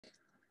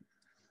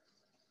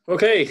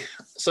Okay,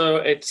 so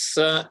it's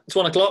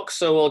 1 o'clock,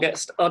 so we'll get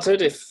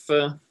started if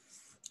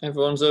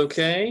everyone's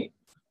okay.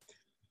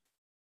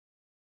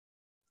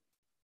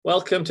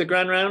 Welcome to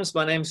Grand Rounds.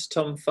 My name's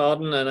Tom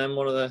Farden, and I'm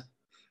one of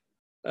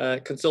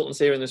the consultants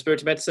here in the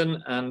Respiratory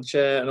Medicine and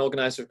chair and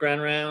organizer of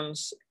Grand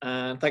Rounds.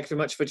 And thank you very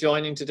much for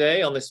joining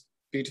today on this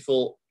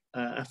beautiful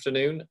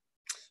afternoon,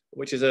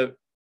 which is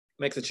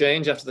makes a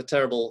change after the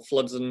terrible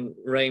floods and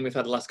rain we've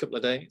had the last couple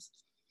of days.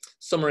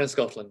 Summer in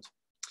Scotland.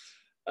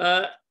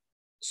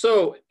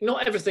 So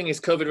not everything is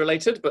COVID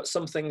related, but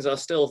some things are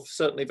still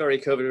certainly very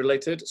COVID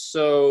related.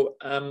 So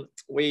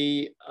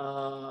we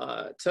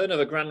turn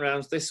over Grand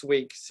Rounds this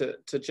week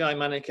to Jai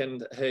Mannick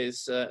and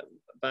his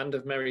band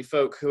of merry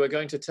folk, who are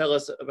going to tell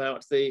us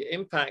about the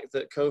impact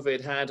that COVID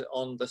had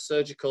on the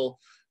surgical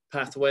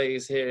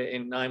pathways here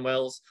in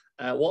Ninewells,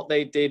 what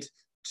they did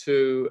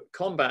to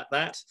combat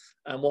that,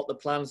 and what the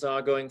plans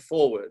are going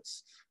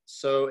forwards.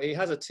 So he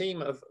has a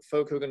team of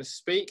folk who are going to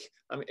speak.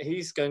 I'm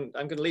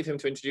going to leave him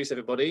to introduce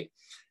everybody.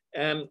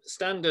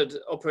 Standard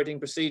operating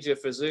procedure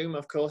for Zoom,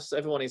 of course,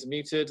 everyone is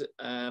muted.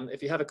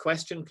 If you have a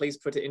question, please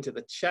put it into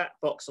the chat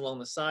box along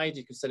the side.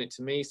 You can send it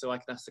to me so I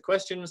can ask the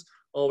questions,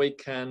 or we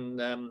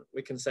can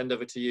send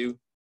over to you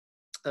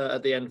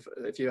at the end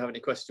if you have any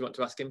questions you want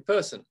to ask in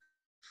person.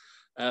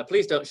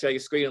 Please don't share your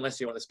screen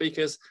unless you're one of the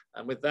speakers.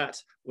 And with that,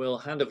 we'll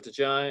hand over to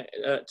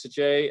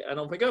Jay, and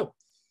on we go.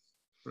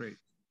 Great.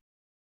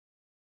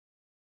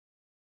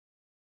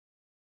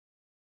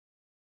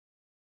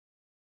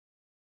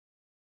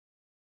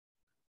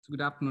 So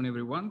good afternoon,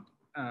 everyone.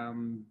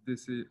 I'm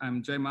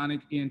Jai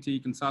Mannick,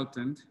 ENT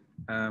consultant.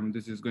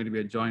 This is going to be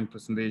a joint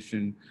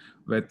presentation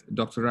with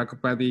Dr.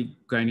 Ragupathy,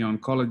 gynae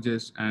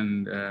oncologist,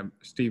 and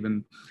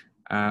Stephen,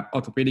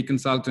 orthopedic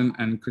consultant,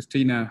 and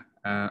Christina,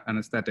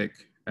 anesthetic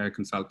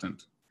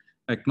consultant.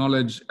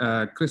 Acknowledge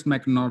Chris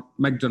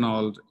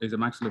McDonald is a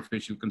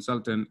maxillofacial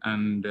consultant,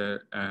 and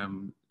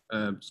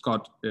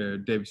Scott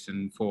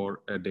Davison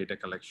for data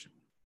collection.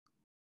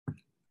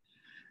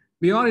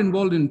 We are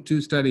involved in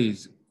two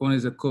studies. One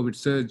is a COVID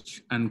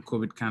surge and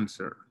COVID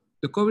cancer.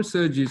 The COVID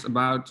surge is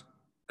about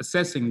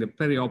assessing the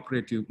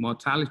perioperative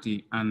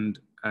mortality and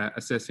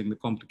assessing the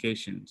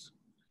complications.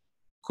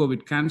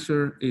 COVID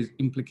cancer is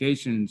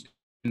implications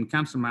in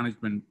cancer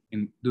management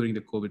during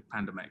the COVID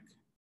pandemic.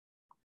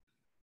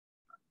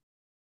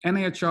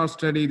 NIHR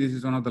study, this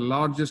is one of the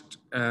largest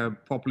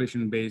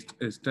population-based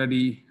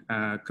study.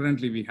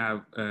 Currently, we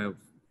have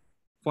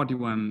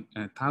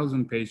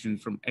 41,000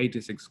 patients from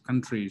 86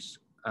 countries.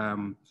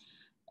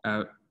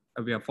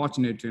 We are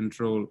fortunate to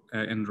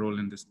enroll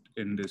in this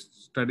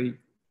study.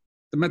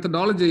 The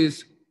methodology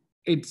is,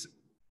 it's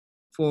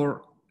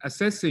for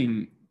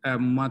assessing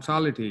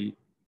mortality.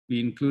 We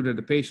included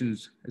the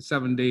patients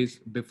 7 days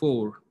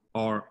before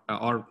or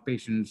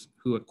patients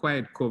who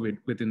acquired COVID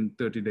within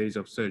 30 days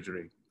of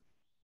surgery.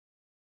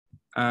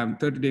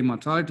 30-day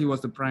mortality was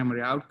the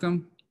primary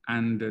outcome,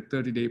 and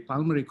 30-day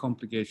pulmonary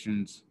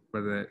complications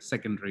were the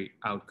secondary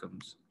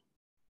outcomes.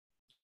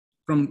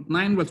 From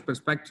Ninewells'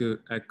 perspective,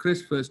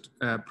 Chris first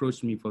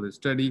approached me for the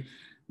study.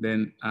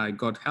 Then I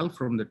got help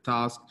from the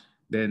task.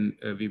 Then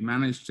we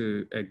managed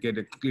to get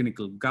a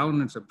clinical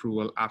governance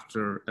approval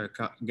after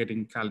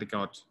getting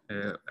Caldecott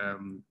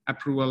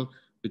approval,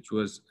 which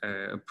was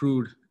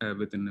approved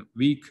within a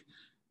week.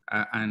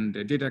 And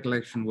data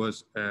collection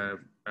was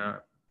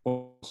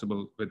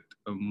possible with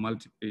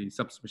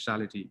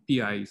subspecialty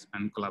PIs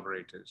and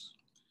collaborators.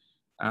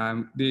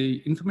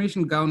 The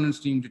information governance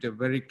team did a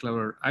very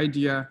clever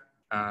idea.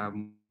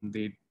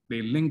 They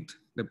linked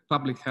the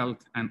public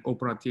health and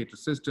opera theater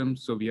system,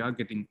 so we are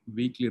getting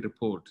weekly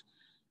report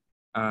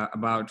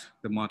about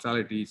the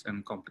mortalities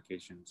and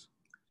complications.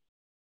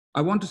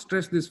 I want to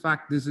stress this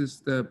fact. This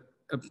is the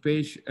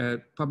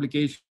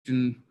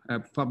publication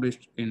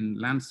published in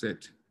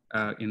Lancet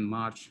in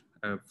March,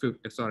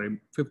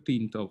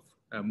 15th of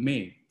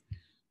May.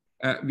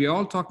 We are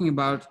all talking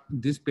about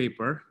this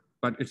paper,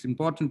 but it's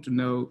important to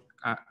know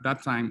at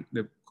that time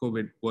the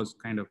COVID was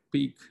kind of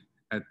peak.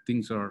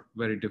 Things are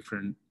very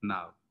different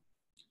now.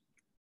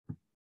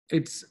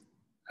 It's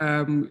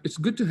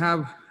good to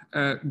have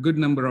a good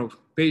number of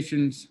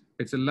patients.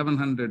 It's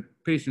 1,100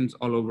 patients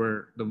all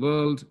over the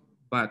world,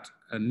 but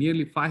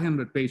nearly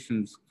 500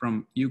 patients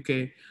from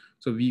UK.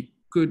 So we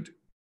could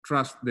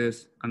trust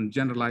this and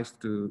generalize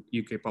to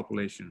UK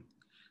population.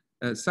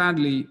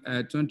 Sadly,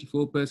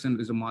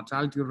 24% is a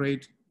mortality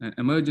rate.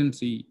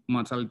 Emergency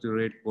mortality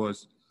rate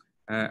was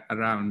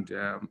around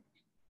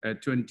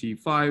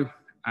 25.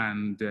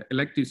 And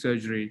elective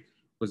surgery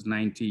was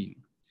 19.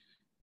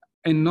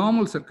 In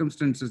normal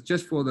circumstances,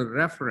 just for the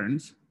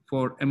reference,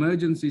 for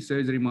emergency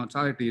surgery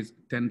mortality is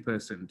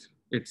 10%.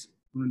 It's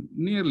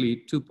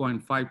nearly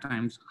 2.5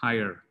 times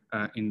higher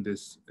in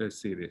this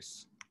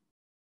series.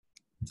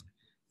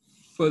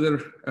 Further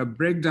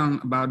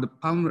breakdown about the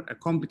pulmonary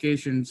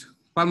complications,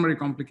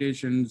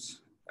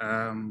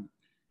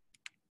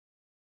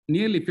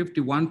 nearly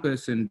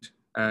 51%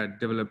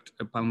 developed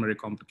pulmonary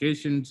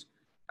complications.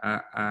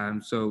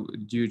 So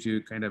due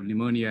to kind of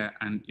pneumonia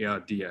and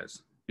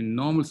ARDS. in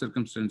normal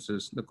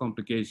circumstances, the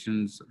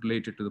complications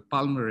related to the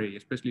pulmonary,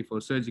 especially for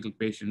surgical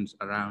patients,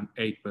 around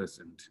 8%.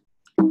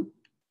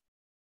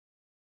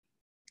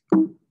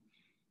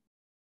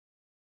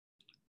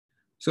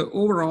 So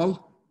overall,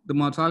 the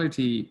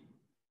mortality,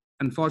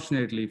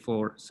 unfortunately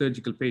for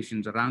surgical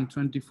patients, around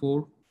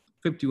 24,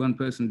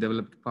 51%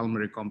 developed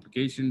pulmonary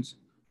complications.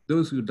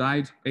 Those who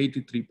died,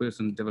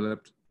 83%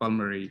 developed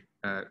pulmonary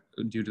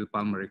due to the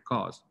pulmonary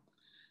cause.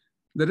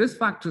 The risk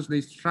factors,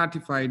 they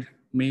stratified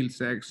male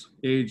sex,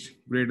 age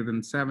greater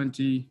than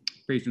 70,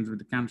 patients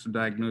with cancer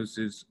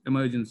diagnosis,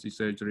 emergency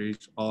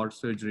surgeries, or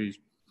surgeries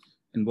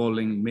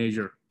involving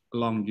major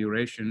long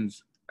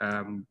durations.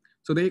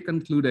 So they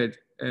concluded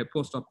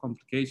post-op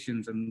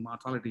complications and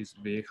mortality is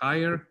way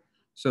higher.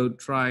 So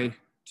try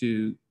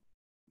to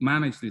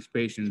manage these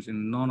patients in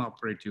a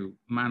non-operative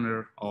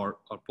manner or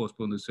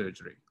postpone the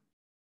surgery.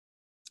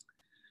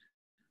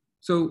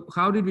 So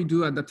how did we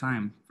do at the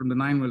time? From the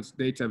Ninewells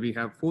data, we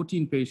have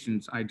 14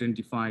 patients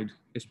identified,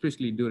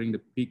 especially during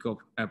the peak of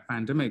a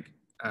pandemic.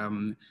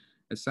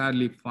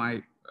 Sadly,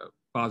 5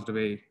 passed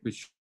away,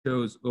 which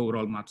shows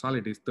overall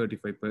mortality is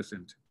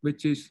 35%,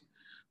 which is,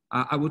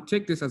 I would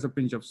take this as a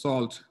pinch of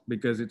salt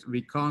because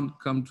we can't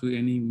come to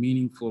any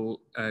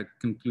meaningful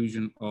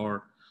conclusion,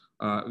 or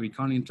we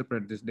can't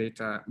interpret this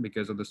data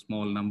because of the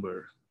small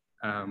number.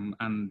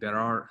 And there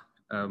are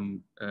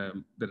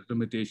the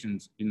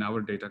limitations in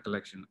our data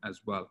collection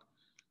as well.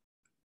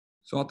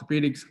 So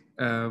orthopedics,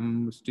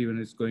 Stephen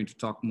is going to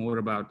talk more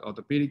about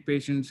orthopedic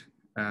patients.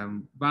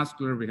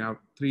 Vascular, we have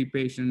 3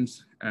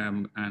 patients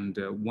and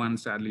 1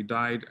 sadly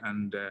died,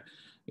 and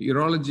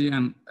urology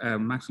and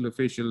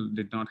maxillofacial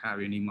did not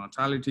have any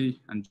mortality,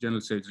 and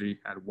general surgery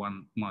had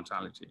 1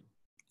 mortality.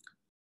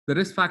 The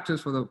risk factors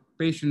for the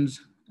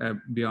patients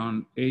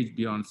beyond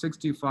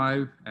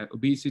 65,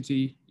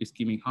 obesity,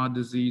 ischemic heart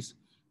disease,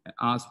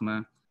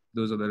 asthma,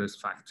 those are the risk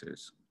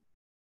factors.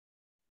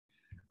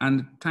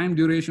 And time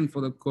duration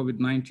for the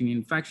COVID-19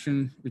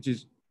 infection, which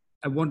is,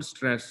 I want to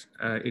stress,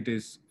 it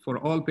is for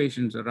all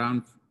patients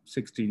around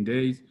 16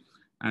 days,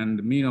 and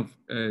the mean of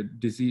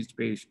diseased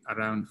patient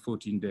around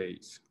 14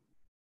 days.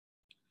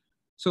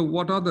 So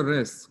what are the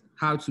risks?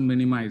 How to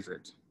minimize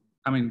it?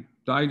 I mean,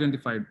 the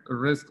identified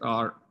risks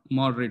are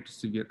moderate to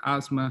severe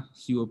asthma,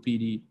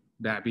 COPD,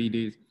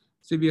 diabetes,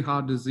 severe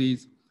heart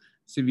disease,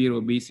 severe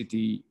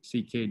obesity,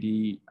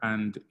 CKD,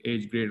 and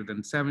age greater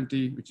than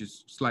 70, which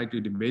is slightly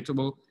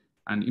debatable,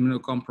 and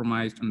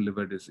immunocompromised and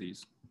liver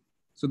disease.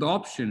 So the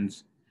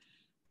options,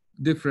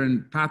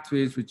 different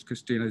pathways, which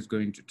Christina is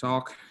going to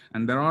talk,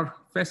 and there are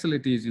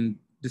facilities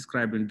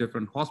described in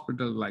different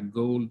hospitals like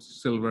gold,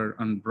 silver,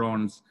 and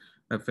bronze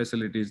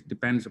facilities,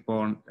 depends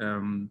upon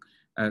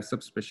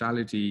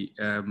subspecialty,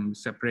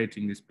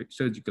 separating these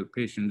surgical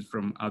patients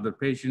from other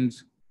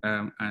patients,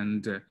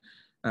 and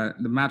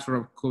the matter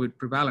of COVID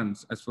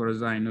prevalence, as far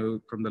as I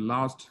know, from the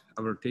last,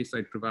 our case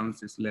site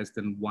prevalence is less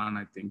than 1,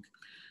 I think.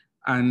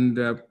 And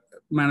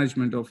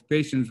management of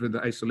patients with the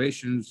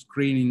isolation,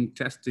 screening,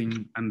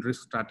 testing, and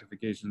risk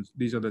stratifications.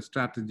 These are the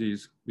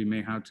strategies we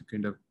may have to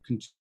kind of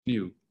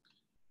continue.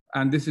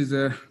 And this is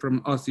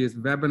from RCS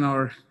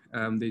webinar.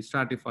 They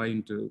stratify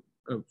into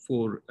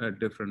 4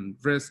 different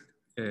risks.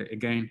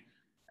 Again,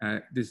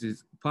 this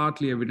is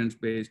partly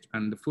evidence-based,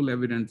 and the full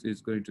evidence is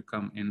going to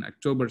come in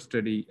October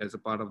study as a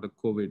part of the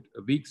COVID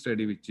week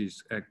study, which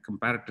is a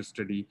comparative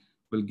study,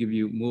 will give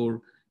you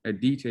more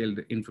detailed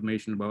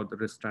information about the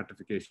risk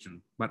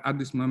stratification. But at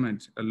this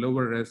moment, a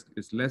lower risk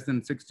is less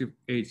than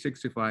age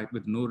 65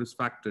 with no risk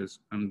factors,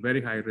 and very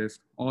high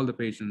risk, all the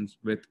patients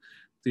with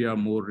 3 or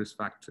more risk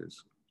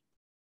factors.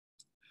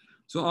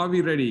 So are we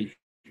ready?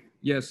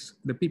 Yes,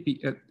 the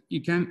PPE,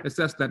 you can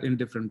assess that in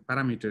different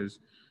parameters.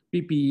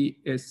 PPE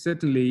is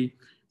certainly,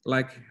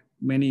 like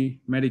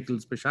many medical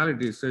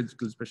specialties,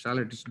 surgical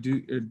specialties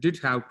did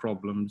have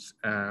problems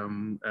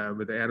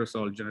with the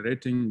aerosol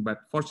generating, but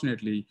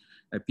fortunately,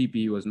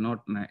 PPE was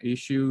not an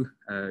issue,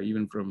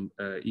 even from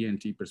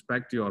ENT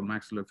perspective or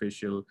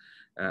maxillofacial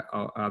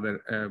or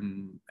other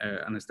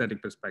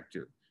anesthetic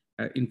perspective.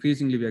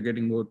 Increasingly, we are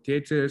getting more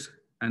theaters,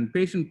 and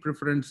patient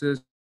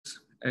preferences.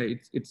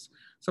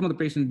 Some of the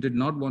patients did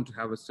not want to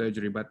have a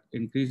surgery, but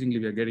increasingly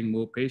we are getting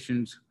more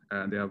patients.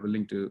 They are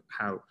willing to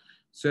have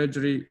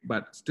surgery,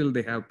 but still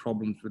they have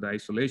problems with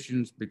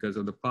isolations because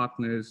of the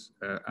partners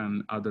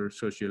and other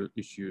social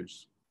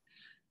issues.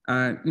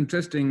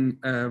 Interesting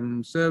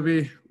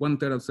survey,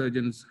 1/3 of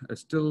surgeons are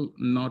still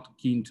not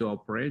keen to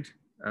operate.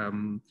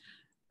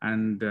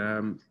 And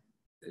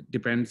it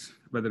depends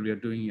whether we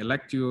are doing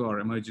elective or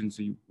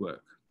emergency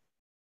work.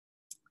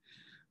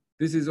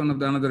 This is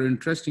another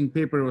interesting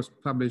paper, was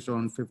published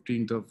on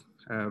 15th of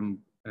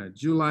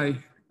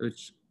July,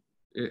 which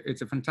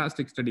it's a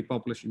fantastic study,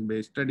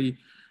 population-based study.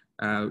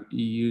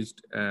 He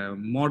used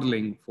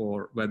modeling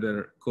for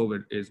whether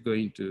COVID is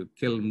going to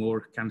kill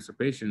more cancer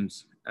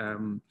patients.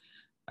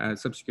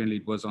 Subsequently,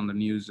 it was on the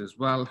news as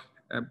well,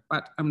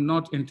 but I'm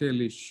not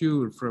entirely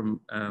sure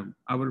from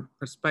our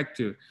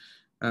perspective.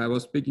 I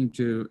was speaking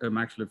to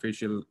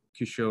maxillofacial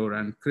Kishore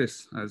and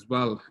Chris as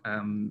well.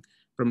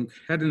 From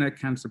head and neck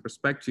cancer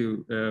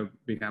perspective,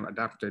 we have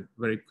adapted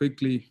very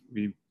quickly.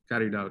 We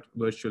carried out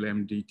virtual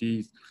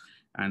MDTs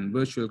and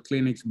virtual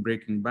clinics,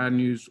 breaking bad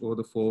news over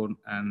the phone,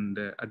 and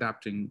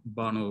adapting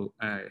Bono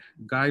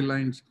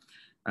guidelines,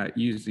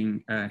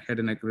 using head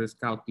and neck risk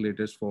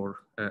calculators for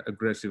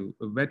aggressive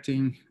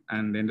vetting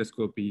and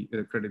endoscopy.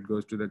 Credit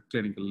goes to the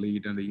clinical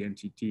lead and the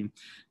ENT team.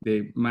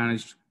 They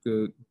managed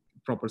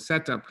proper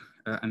setup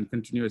and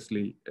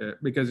continuously,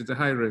 because it's a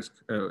high risk,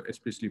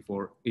 especially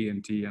for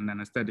ENT and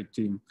anesthetic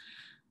team.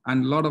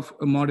 And a lot of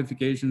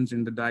modifications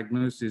in the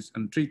diagnosis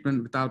and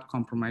treatment without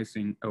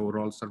compromising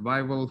overall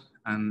survival,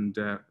 and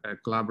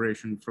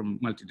collaboration from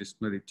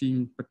multidisciplinary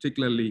team,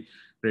 particularly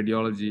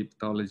radiology,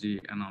 pathology,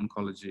 and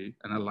oncology,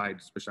 and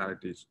allied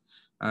specialties.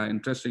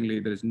 Interestingly,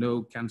 there is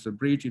no cancer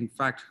breach. In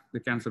fact, the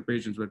cancer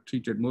patients were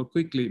treated more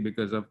quickly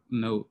because of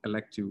no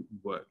elective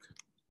work.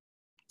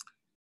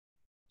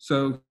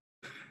 So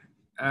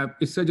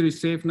is surgery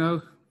safe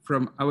now?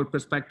 From our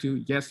perspective,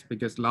 yes,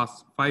 because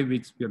last 5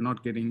 weeks, we are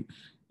not getting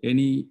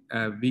any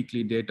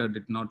weekly data,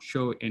 did not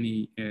show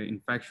any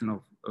infection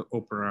of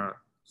opera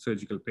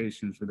surgical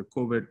patients with the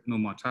COVID, no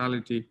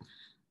mortality.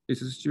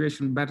 Is the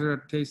situation better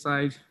at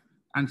Tayside?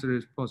 Answer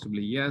is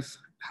possibly yes.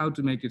 How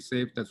to make it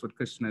safe? That's what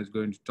Christina is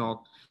going to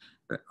talk.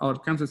 Our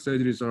cancer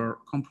surgeries are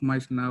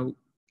compromised now.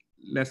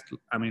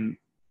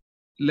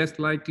 Less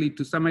likely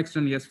to some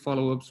extent, yes,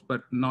 follow-ups,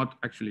 but not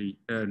actually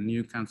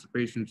new cancer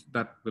patients.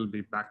 That will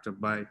be backed up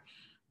by, I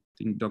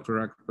think Dr.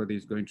 Ragupathy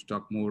is going to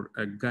talk more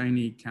a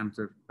gynae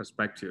cancer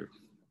perspective.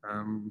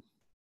 I'm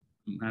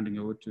handing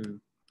over to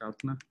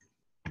Kalpana.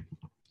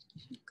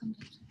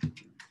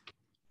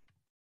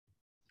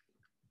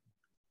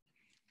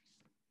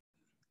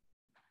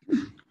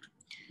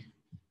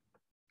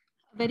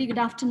 Very good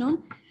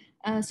afternoon.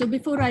 So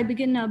before I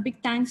begin, a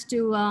big thanks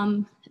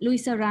to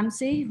Louisa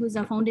Ramsey, who's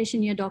a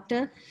foundation year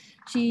doctor.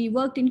 She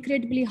worked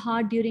incredibly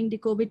hard during the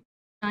COVID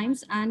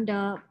times and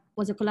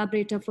was a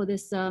collaborator for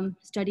this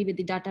study with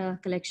the data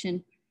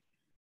collection.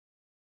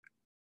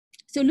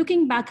 So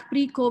looking back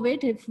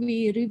pre-COVID, if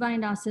we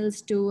rewind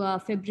ourselves to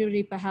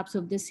February perhaps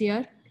of this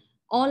year,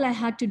 all I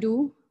had to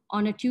do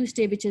on a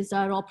Tuesday, which is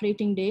our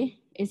operating day,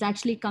 is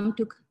actually come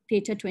to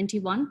Theatre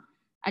 21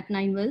 at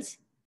Ninewells,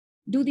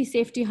 do the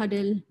safety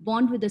huddle,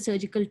 bond with the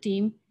surgical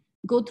team,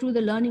 go through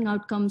the learning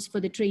outcomes for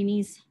the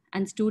trainees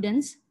and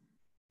students,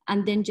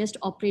 and then just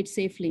operate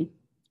safely.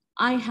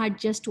 I had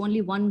just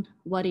only one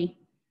worry.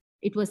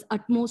 It was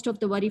utmost of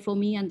the worry for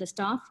me and the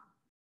staff.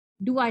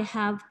 Do I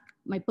have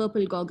my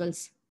purple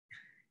goggles?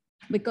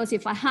 Because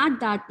if I had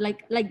that,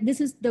 like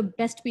this is the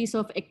best piece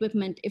of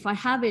equipment. If I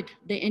have it,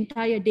 the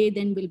entire day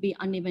then will be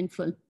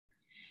uneventful.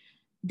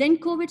 Then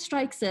COVID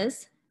strikes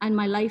us and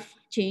my life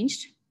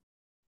changed.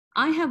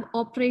 I have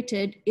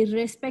operated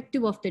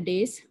irrespective of the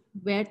days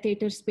where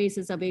theater space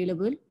is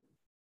available.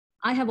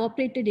 I have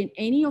operated in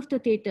any of the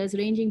theaters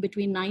ranging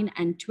between 9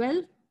 and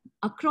 12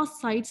 across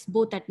sites,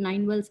 both at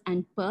Ninewells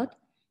and Perth.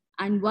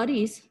 And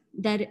worries,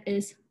 there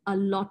is a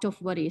lot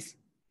of worries.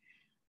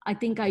 I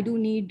think I do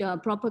need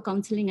proper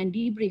counseling and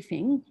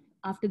debriefing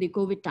after the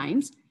COVID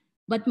times.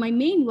 But my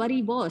main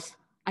worry was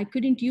I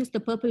couldn't use the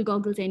purple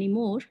goggles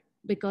anymore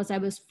because I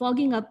was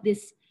fogging up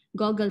these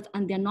goggles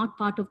and they're not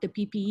part of the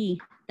PPE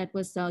that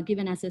was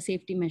given as a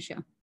safety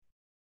measure.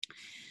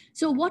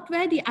 So what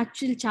were the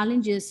actual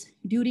challenges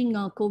during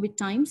COVID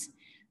times?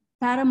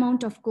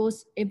 Paramount, of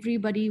course,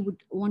 everybody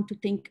would want to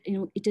think,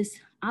 it is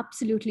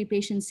absolutely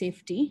patient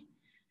safety.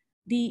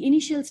 The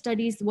initial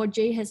studies, what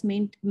Jay has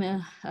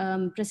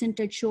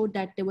presented, showed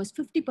that there was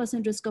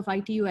 50% risk of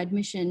ITU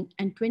admission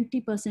and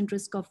 20%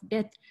 risk of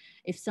death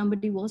if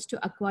somebody was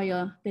to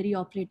acquire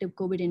perioperative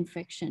COVID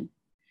infection.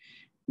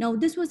 Now,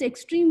 this was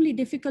extremely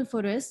difficult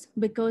for us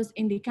because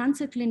in the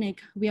cancer clinic,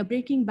 we are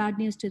breaking bad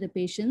news to the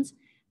patients,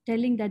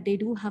 telling that they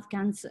do have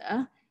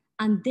cancer,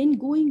 and then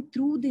going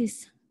through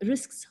these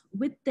risks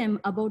with them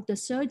about the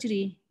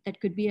surgery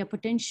that could be a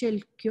potential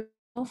cure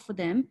for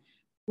them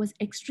was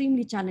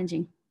extremely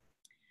challenging.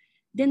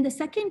 Then the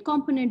second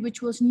component,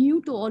 which was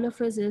new to all of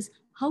us, is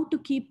how to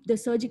keep the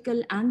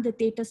surgical and the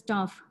theater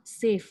staff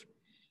safe.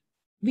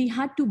 We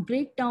had to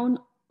break down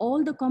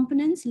all the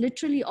components,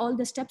 literally all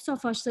the steps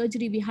of our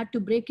surgery. We had to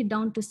break it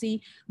down to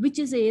see which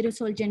is the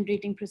aerosol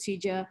generating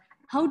procedure,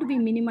 how do we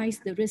minimize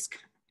the risk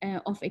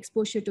of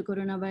exposure to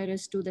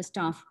coronavirus to the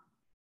staff.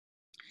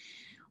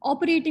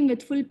 Operating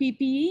with full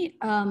PPE,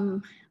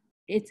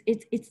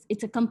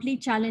 it's a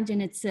complete challenge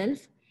in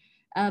itself.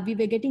 We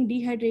were getting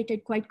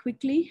dehydrated quite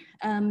quickly.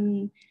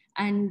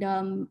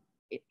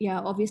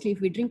 Yeah, obviously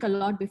if we drink a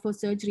lot before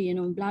surgery,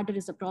 bladder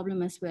is a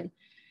problem as well.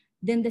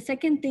 Then the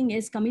second thing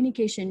is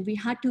communication. We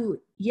had to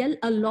yell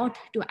a lot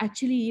to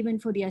actually even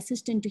for the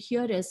assistant to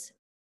hear us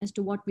as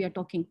to what we are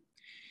talking.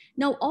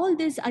 Now, all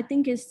this I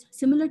think is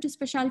similar to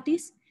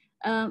specialties,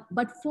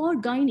 but for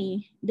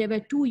gynae, there were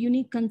two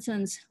unique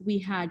concerns we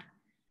had.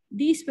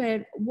 These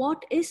were,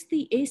 what is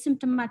the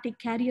asymptomatic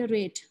carrier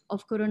rate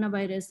of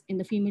coronavirus in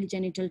the female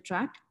genital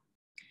tract?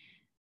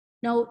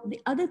 Now, the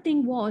other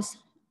thing was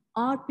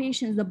our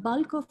patients, the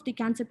bulk of the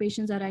cancer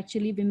patients are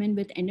actually women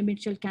with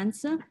endometrial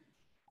cancer.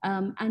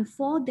 And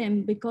for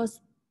them, because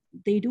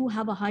they do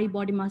have a high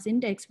body mass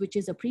index, which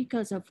is a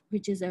precursor,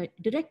 which is a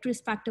direct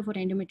risk factor for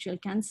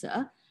endometrial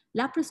cancer,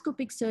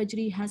 laparoscopic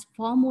surgery has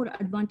far more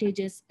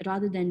advantages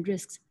rather than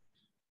risks.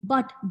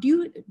 But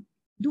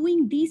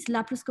doing these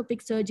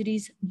laparoscopic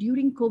surgeries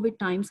during COVID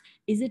times,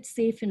 is it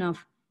safe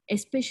enough,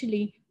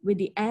 especially with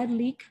the air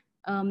leak?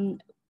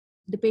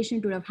 The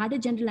patient would have had a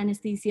general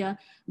anesthesia.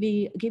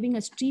 We giving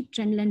a steep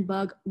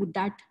Trendelenburg,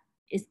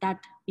 is that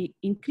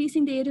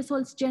increasing the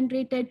aerosols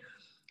generated?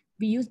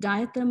 We use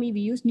diathermy,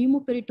 we use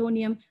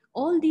pneumoperitoneum.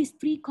 All these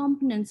three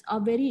components are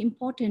very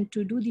important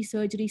to do the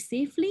surgery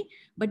safely,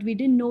 but we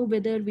didn't know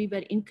whether we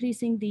were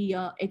increasing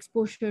the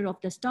exposure of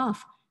the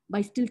staff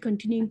by still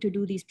continuing to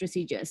do these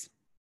procedures.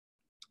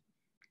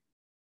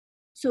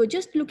 So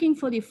just looking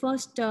for the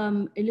first,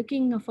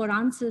 looking for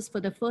answers for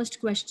the first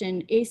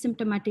question,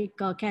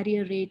 asymptomatic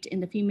carrier rate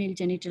in the female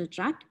genital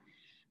tract.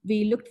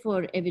 We looked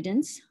for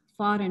evidence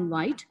far and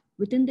wide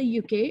within the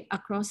UK,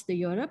 across the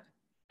Europe,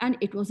 and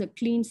it was a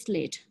clean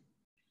slate.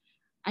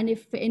 And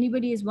if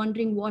anybody is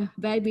wondering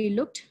where we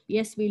looked,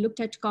 yes, we looked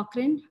at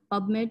Cochrane,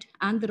 PubMed,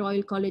 and the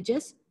Royal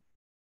Colleges.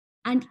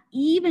 And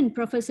even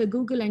Professor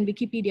Google and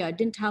Wikipedia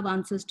didn't have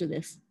answers to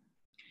this.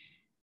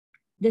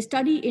 The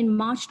study in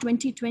March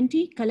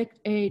 2020,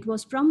 it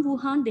was from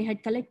Wuhan. They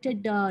had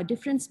collected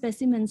different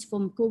specimens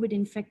from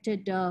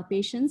COVID-infected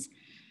patients.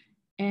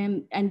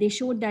 And they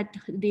showed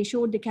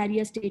the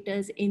carrier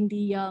status in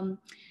the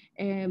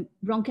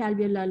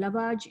bronchoalveolar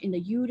lavage, in the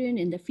urine,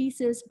 in the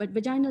feces, but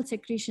vaginal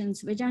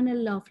secretions,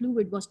 vaginal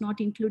fluid was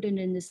not included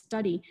in this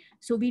study.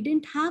 So we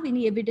didn't have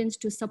any evidence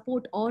to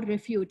support or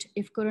refute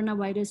if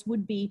coronavirus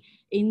would be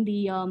in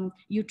the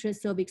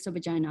uterus, cervix, or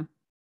vagina.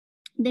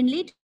 Then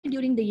later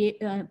during the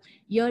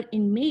year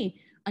in May,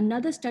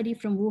 another study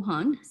from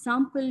Wuhan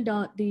sampled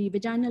the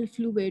vaginal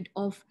fluid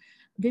of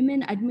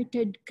women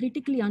admitted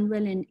critically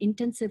unwell in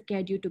intensive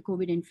care due to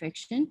COVID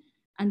infection.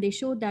 And they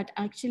showed that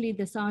actually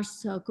the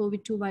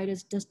SARS-CoV-2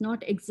 virus does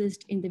not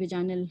exist in the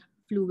vaginal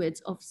fluids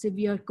of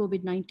severe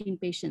COVID-19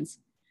 patients.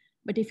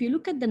 But if you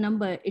look at the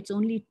number, it's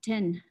only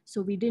 10.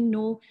 So we didn't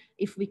know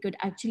if we could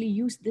actually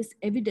use this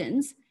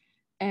evidence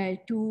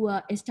to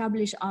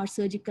establish our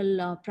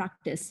surgical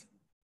practice.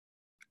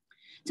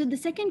 So the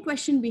second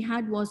question we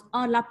had was,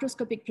 are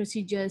laparoscopic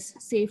procedures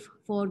safe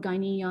for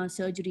gynae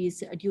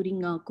surgeries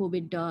during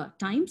COVID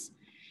times?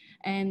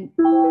 And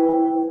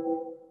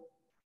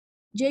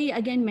Jay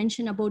again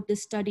mentioned about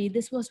this study.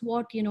 This was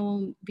what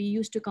we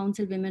used to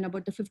counsel women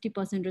about the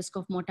 50% risk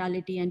of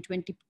mortality and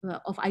 20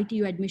 of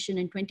ITU admission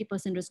and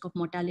 20% risk of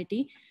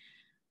mortality.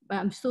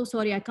 I'm so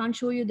sorry, I can't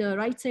show you the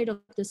right side of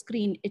the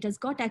screen. It has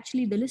got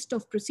actually the list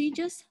of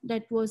procedures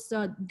that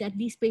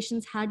these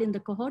patients had in the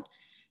cohort.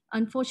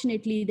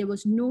 Unfortunately, there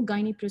was no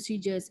gynae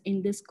procedures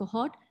in this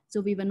cohort,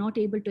 so we were not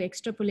able to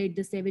extrapolate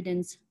this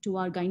evidence to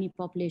our gynae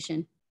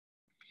population.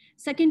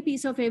 Second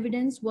piece of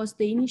evidence was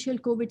the initial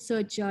COVID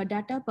surge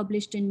data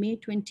published in May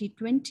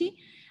 2020,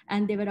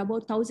 and there were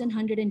about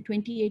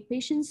 1,128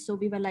 patients. So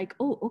we were like,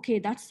 oh, okay,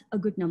 that's a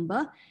good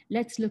number.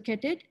 Let's look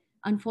at it.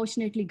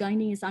 Unfortunately,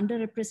 gynae is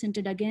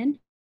underrepresented again.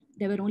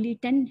 There were only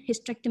 10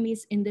 hysterectomies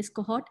in this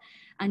cohort,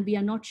 and we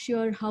are not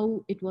sure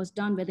how it was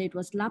done, whether it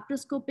was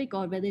laparoscopic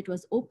or whether it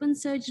was open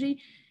surgery.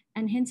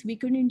 And hence we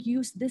couldn't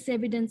use this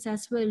evidence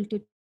as well to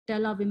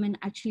tell our women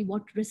actually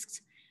what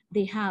risks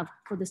they have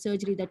for the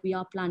surgery that we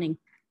are planning.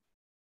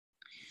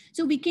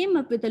 So we came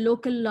up with a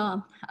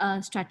local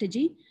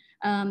strategy.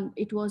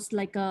 It was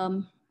like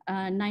a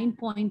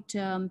 9-point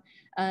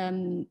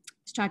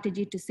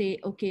strategy to say,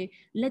 okay,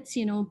 let's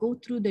go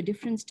through the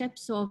different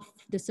steps of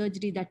the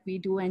surgery that we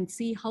do and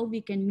see how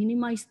we can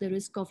minimize the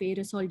risk of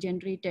aerosol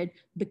generated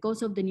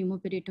because of the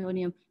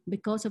pneumoperitoneum,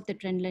 because of the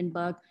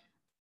Trendelenburg.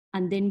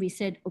 And then we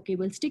said, okay,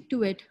 we'll stick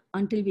to it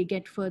until we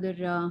get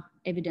further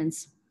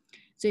evidence.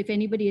 So if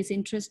anybody is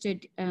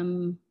interested,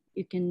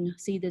 you can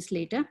see this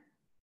later.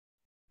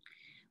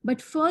 But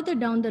further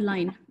down the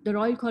line, the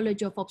Royal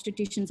College of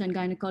Obstetricians and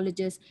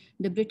Gynecologists,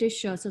 the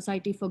British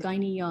Society for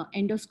Gynae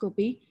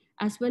Endoscopy,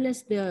 as well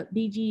as the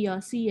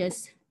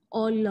BGCS,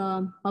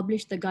 all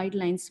published the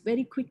guidelines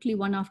very quickly,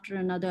 one after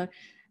another.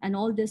 And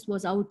all this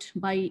was out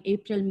by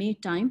April, May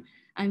time.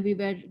 And we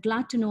were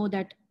glad to know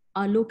that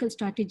our local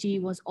strategy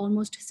was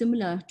almost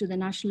similar to the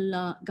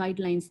national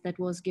guidelines that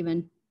was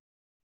given.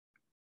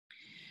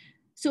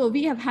 So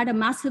we have had a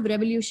massive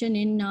revolution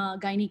in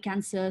gynae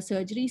cancer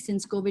surgery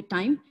since COVID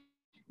time.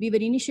 We were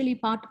initially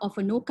part of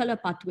a no-color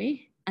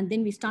pathway, and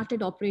then we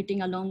started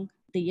operating along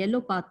the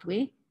yellow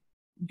pathway,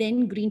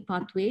 then green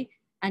pathway,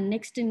 and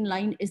next in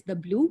line is the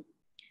blue.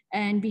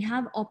 And we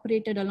have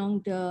operated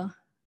along the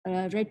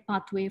red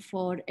pathway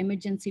for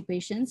emergency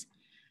patients.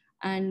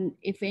 And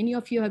if any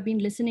of you have been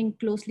listening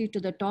closely to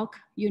the talk,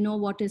 you know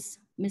what is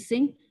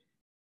missing.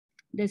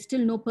 There's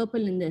still no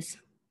purple in this.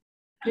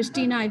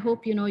 Christina, I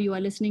hope you are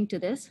listening to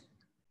this.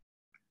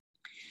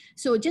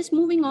 So just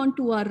moving on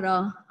to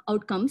our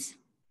outcomes.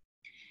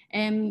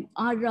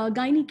 Our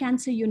gynae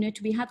cancer unit,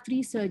 we have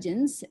 3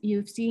 surgeons.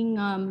 You've seen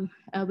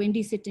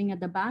Wendy sitting at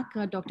the back,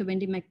 Dr.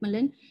 Wendy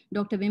McMillan,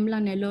 Dr. Vimla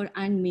Nellore,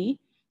 and me.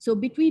 So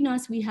between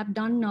us, we have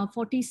done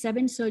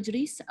 47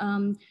 surgeries.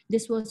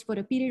 This was for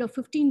a period of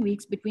 15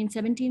 weeks between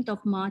 17th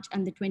of March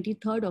and the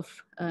 23rd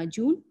of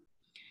June.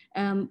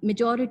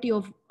 Majority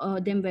of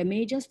them were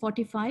majors,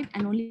 45,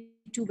 and only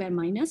 2 were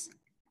minors.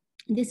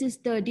 This is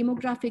the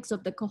demographics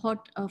of the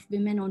cohort of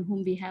women on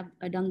whom we have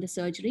done the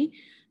surgery.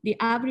 The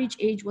average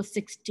age was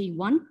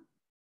 61,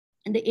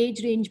 and the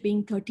age range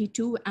being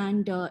 32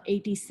 and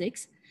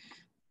 86.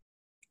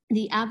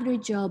 The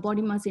average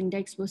body mass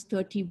index was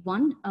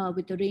 31,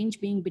 with the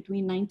range being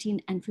between 19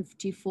 and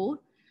 54.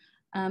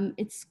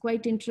 It's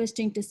quite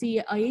interesting to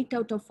see 8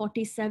 out of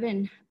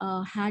 47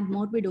 had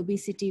morbid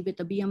obesity with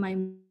a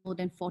BMI more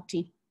than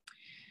 40.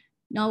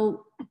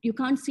 Now, you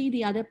can't see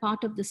the other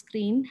part of the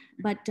screen,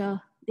 but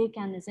they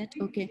can, is it?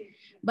 Okay.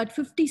 But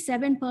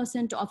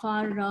 57% of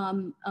our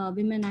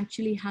women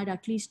actually had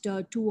at least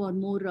 2 or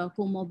more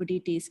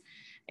comorbidities,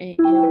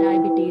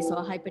 diabetes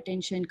or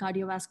hypertension,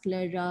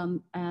 cardiovascular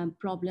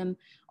problem,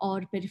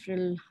 or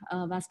peripheral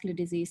vascular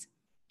disease.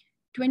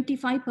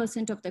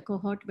 25% of the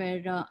cohort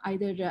were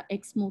either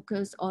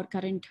ex-smokers or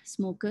current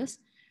smokers,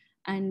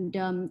 and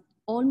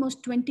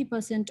almost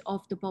 20%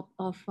 of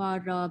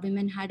our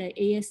women had an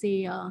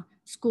ASA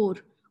score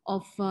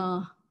of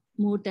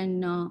more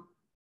than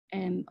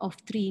of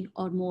 3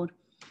 or more.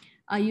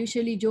 I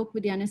usually joke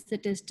with the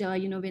anesthetist,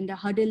 when the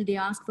huddle, they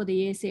ask for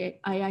the ASA,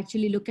 I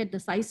actually look at the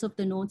size of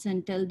the notes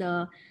and tell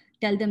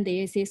them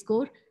the ASA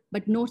score,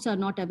 but notes are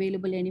not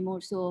available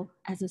anymore. So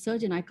as a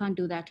surgeon, I can't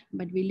do that,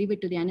 but we leave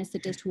it to the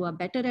anesthetist who are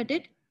better at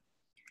it.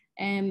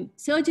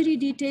 Surgery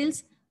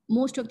details,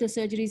 most of the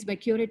surgeries were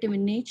curative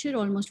in nature,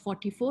 almost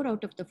 44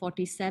 out of the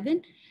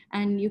 47.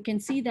 And you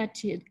can see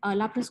that our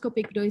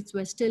laparoscopic rates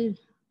were still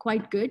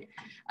quite good.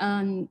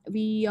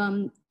 We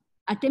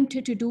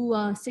attempted to do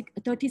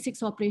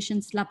 36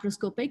 operations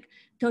laparoscopic,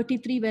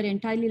 33 were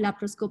entirely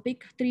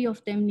laparoscopic, 3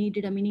 of them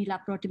needed a mini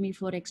laparotomy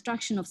for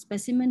extraction of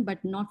specimen,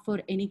 but not for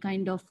any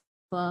kind of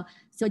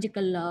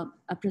surgical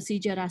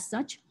procedure as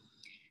such.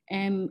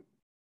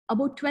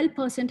 About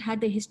 12%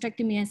 had the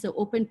hysterectomy as an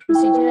open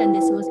procedure, and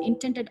this was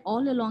intended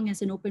all along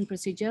as an open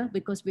procedure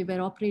because we were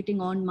operating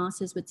on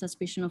masses with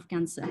suspicion of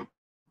cancer.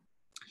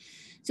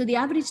 So the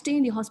average stay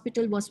in the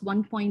hospital was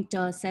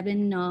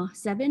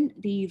 1.77.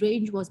 The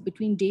range was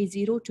between day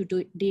 0 to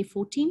day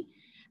 14.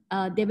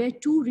 There were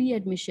 2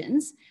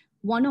 readmissions.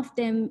 One of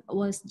them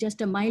was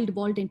just a mild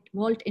vault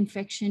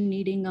infection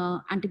needing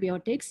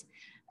antibiotics.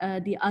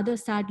 The other,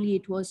 sadly,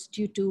 it was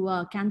due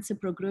to cancer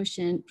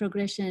progression,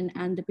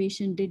 and the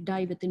patient did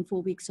die within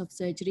 4 weeks of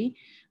surgery,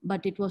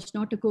 but it was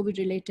not a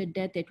COVID-related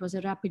death. It was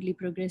a rapidly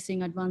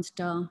progressing advanced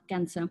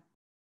cancer.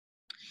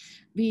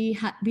 We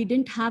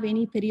didn't have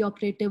any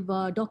perioperative,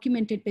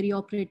 documented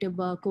perioperative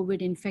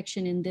COVID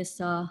infection in this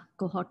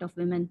cohort of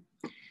women.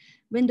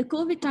 When the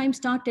COVID time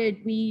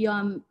started, we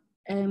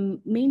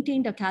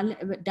maintained a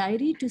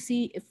diary to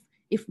see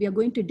if we are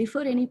going to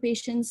defer any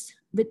patients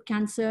with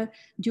cancer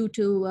due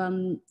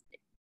to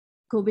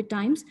COVID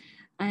times.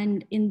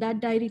 And in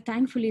that diary,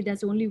 thankfully,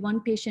 there's only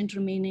 1 patient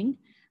remaining.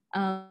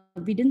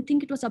 We didn't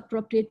think it was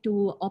appropriate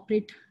to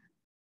operate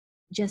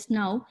just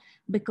now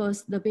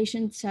because the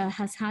patient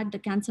has had the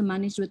cancer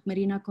managed with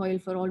Mirena coil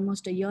for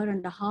almost 1.5 years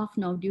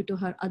now due to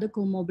her other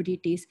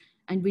comorbidities.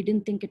 And we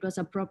didn't think it was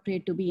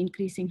appropriate to be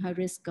increasing her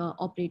risk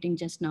operating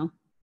just now.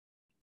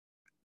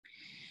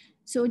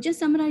 So just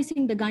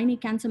summarizing the gynae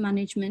cancer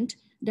management,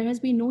 there has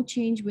been no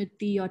change with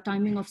the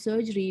timing of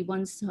surgery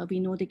once we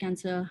know the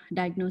cancer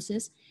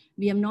diagnosis.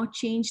 We have not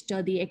changed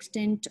the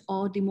extent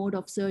or the mode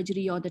of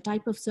surgery or the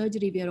type of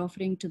surgery we are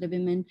offering to the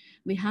women.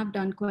 We have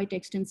done quite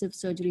extensive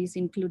surgeries,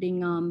 including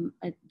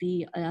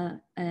the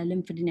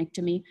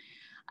lymphadenectomy.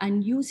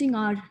 And using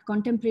our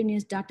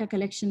contemporaneous data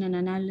collection and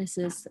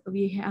analysis,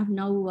 we have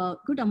now a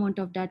good amount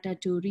of data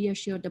to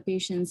reassure the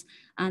patients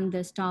and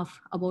the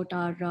staff about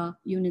our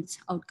unit's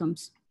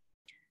outcomes.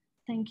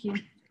 Thank you.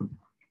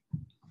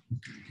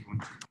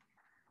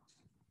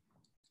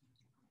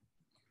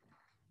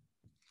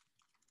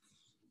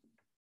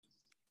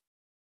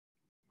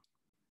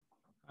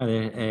 Hi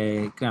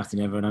there, good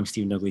afternoon everyone. I'm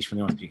Stephen Dalgleish from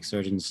the Orthopaedic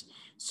Surgeons.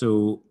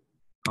 So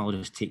I'll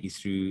just take you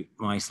through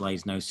my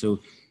slides now. So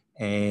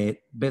a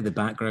bit of the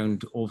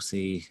background,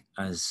 obviously,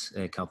 as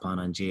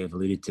Kalpana and Jay have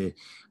alluded to,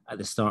 at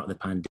the start of the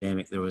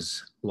pandemic, there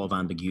was a lot of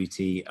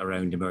ambiguity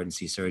around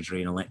emergency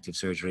surgery and elective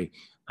surgery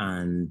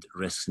and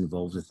risks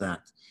involved with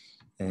that.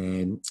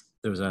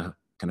 There was a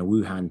kind of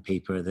Wuhan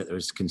paper that there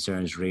was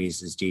concerns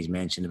raised, as Jay's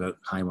mentioned, about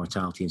high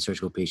mortality in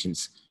surgical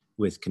patients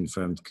with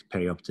confirmed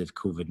perioperative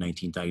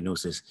COVID-19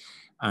 diagnosis.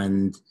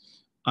 And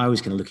I was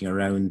kind of looking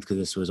around because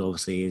this was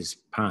obviously as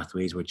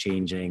pathways were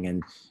changing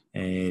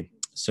and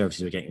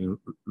services were getting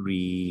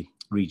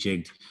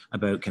rejigged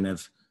about kind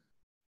of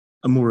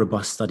a more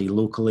robust study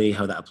locally,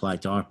 how that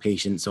applied to our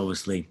patients,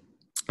 obviously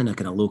in a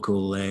kind of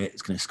local,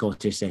 kind of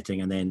Scottish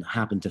setting, and then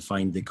happened to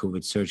find the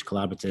COVID Surge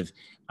Collaborative.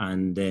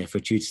 And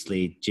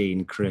fortuitously,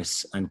 Jane,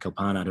 Chris and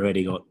Kalpana had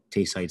already got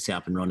Tayside set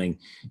up and running,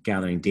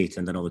 gathering data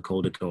and then all the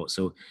Caldecott.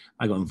 So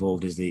I got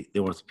involved as the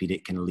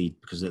orthopaedic kind of lead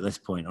because at this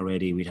point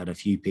already we'd had a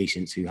few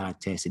patients who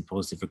had tested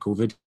positive for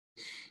COVID.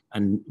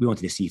 And we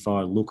wanted to see if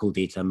our local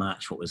data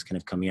match what was kind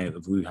of coming out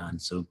of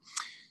Wuhan. So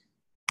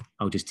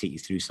I'll just take you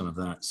through some of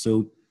that.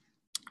 So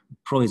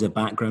probably as a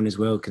background as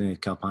well, kind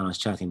of Kalpana was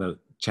chatting about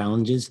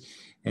challenges.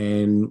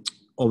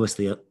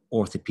 Obviously,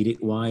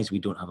 orthopedic-wise, we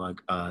don't have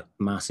a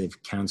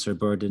massive cancer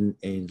burden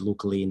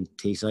locally in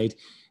Tayside.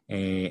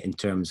 In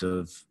terms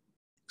of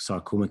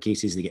sarcoma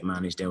cases, they get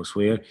managed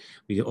elsewhere.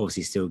 We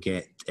obviously still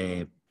get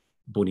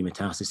bony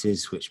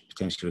metastases, which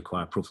potentially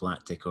require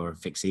prophylactic or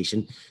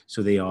fixation,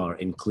 so they are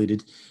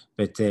included.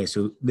 But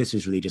so this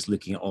is really just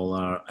looking at all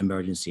our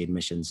emergency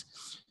admissions.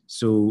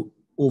 So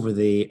over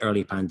the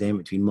early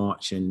pandemic, between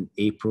March and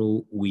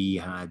April, we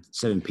had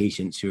 7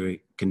 patients who were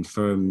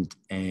confirmed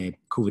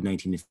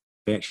COVID-19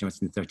 infection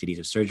within 30 days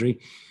of surgery.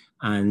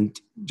 And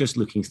just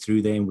looking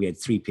through them, we had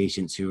 3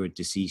 patients who were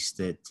deceased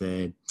at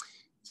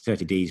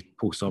 30 days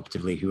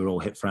post-operatively who were all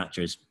hip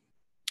fractures.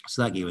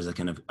 So that gave us a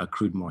kind of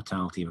accrued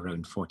mortality of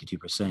around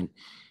 42%.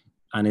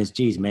 And as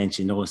Jay's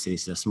mentioned, obviously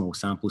this is a small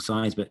sample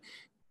size, but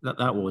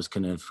that was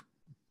kind of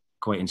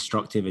quite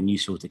instructive and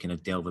useful to kind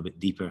of delve a bit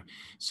deeper.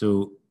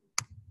 So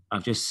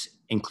I've just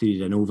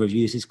included an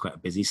overview. This is quite a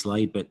busy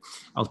slide, but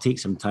I'll take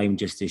some time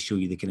just to show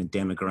you the kind of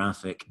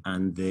demographic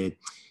and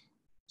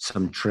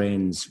some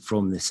trends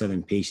from the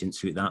 7 patients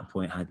who at that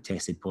point had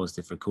tested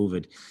positive for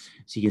COVID.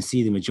 So you can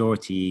see the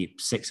majority,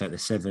 6 out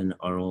of 7,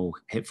 are all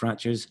hip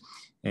fractures.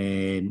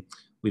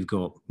 We've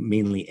got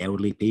mainly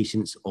elderly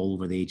patients all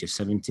over the age of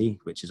 70,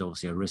 which is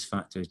obviously a risk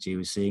factor, as Jay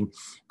was saying.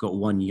 Got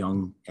 1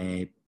 young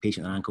patient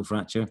with an ankle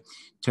fracture.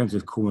 In terms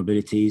of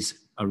comorbidities,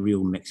 a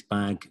real mixed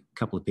bag. A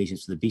couple of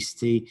patients with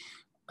obesity,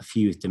 a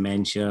few with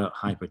dementia,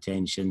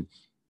 hypertension,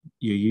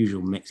 your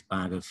usual mixed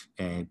bag of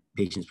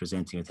patients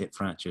presenting with hip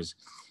fractures.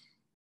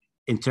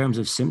 In terms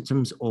of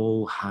symptoms,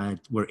 all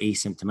were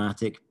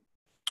asymptomatic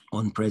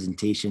on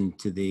presentation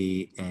to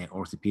the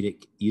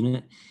orthopedic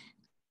unit.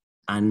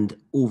 And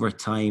over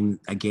time,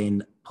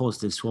 again,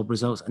 positive swab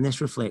results. And this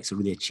reflects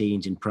really a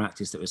change in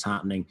practice that was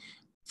happening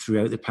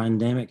throughout the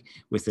pandemic,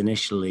 with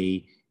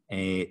initially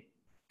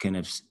kind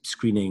of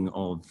screening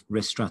of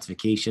risk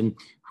stratification,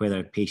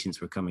 whether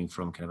patients were coming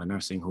from kind of a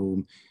nursing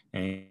home,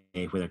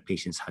 whether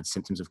patients had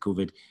symptoms of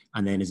COVID.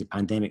 And then as the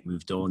pandemic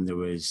moved on, there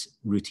was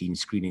routine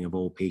screening of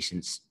all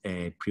patients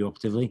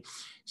preoperatively.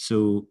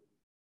 So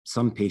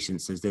some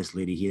patients, as this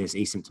lady here, is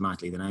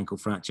asymptomatic with an ankle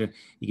fracture.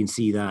 You can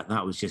see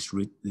that was just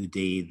the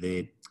day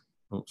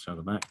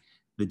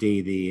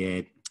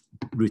the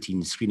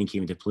routine screening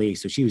came into play.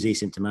 So she was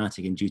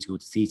asymptomatic and due to go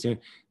to theatre,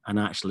 and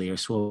actually her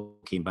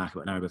swab came back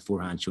about an hour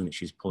beforehand showing that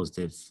she was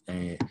positive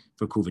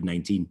for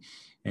COVID-19,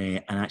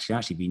 and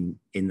actually been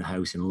in the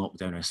house in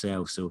lockdown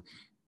herself. So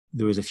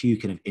there was a few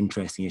kind of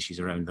interesting issues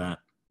around that.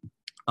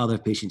 Other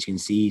patients you can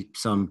see,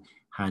 some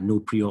had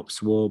no pre-op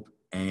swab,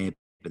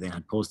 but then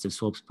had positive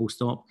swabs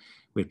post-op,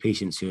 where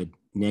patients who had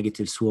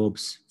negative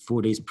swabs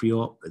 4 days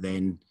pre-op, but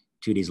then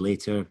 2 days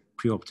later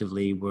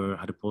preoperatively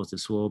had a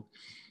positive swab.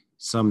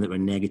 Some that were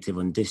negative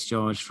on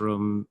discharge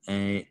from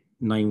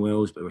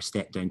Ninewells, but were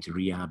stepped down to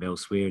rehab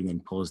elsewhere and then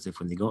positive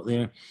when they got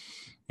there.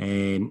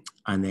 And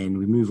then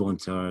we move on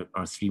to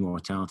our 3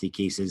 mortality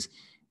cases.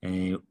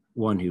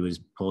 1 who was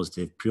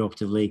positive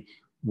preoperatively,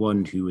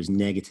 1 who was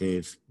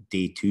negative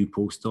day 2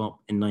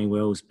 post-op in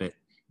Ninewells, but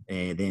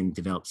then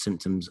developed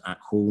symptoms at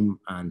home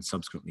and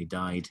subsequently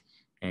died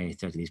 30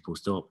 days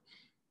post-op.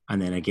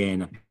 And then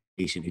again, a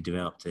patient who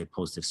developed a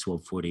positive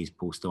swab 4 days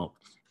post-op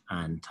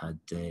and had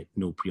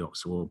no pre-op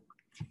swab.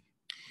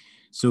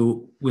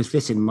 So with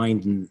this in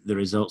mind and the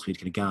results we'd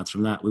kind of gathered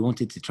from that, we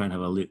wanted to try and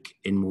have a look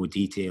in more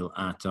detail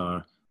at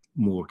our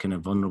more kind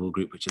of vulnerable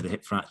group, which are the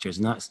hip fractures.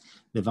 And that's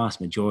the vast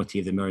majority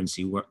of the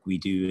emergency work we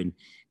do.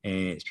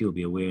 And as people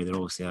be aware, they're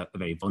obviously a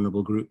very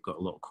vulnerable group, got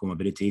a lot of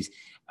comorbidities.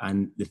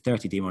 And the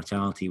 30-day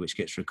mortality, which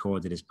gets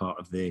recorded as part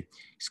of the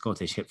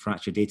Scottish Hip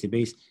Fracture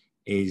Database,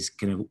 is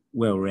kind of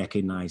well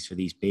recognised for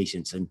these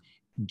patients. And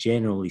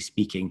generally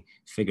speaking,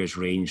 figures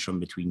range from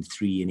between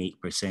 3 and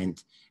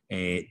 8%,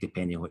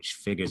 depending on which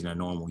figures in a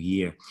normal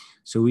year.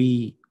 So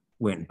we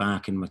went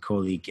back, and my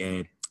colleague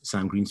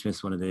Sam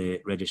Greensmith, one of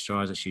the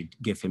registrars, I should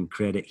give him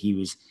credit, he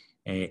was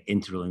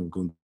integral in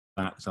going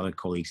back with other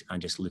colleagues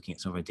and just looking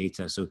at some of our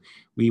data. So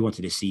we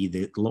wanted to see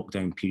the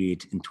lockdown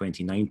period in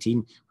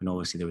 2019, when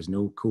obviously there was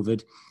no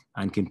COVID,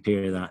 and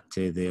compare that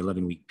to the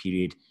 11-week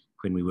period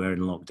when we were in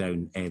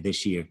lockdown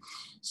this year.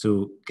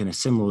 So kind of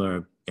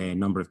similar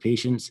number of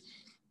patients.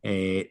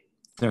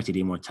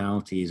 30-day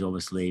mortality is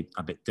obviously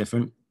a bit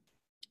different.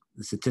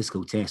 The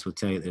statistical test will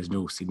tell you there's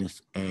no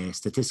significant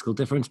statistical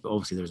difference, but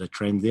obviously there's a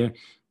trend there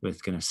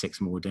with kind of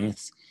 6 more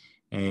deaths.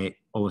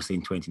 Obviously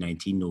in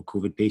 2019, no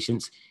COVID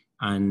patients.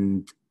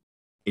 And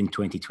in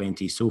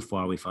 2020, so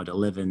far, we've had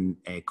 11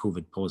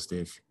 COVID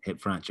positive hip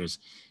fractures.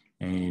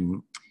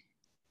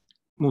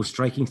 Most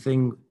striking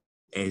thing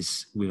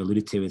is, we've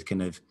alluded to with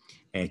kind of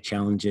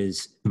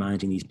challenges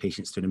managing these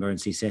patients to an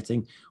emergency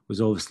setting, was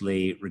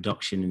obviously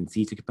reduction in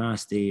theatre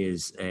capacity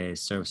as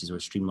services were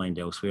streamlined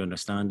elsewhere,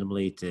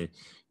 understandably, to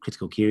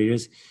critical care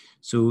areas.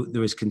 So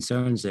there was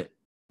concerns that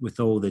with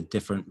all the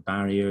different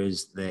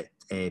barriers that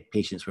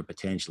patients were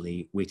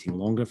potentially waiting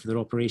longer for their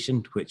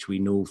operation, which we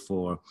know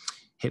for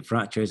hip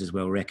fractures is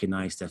well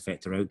recognised to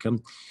affect their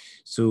outcome.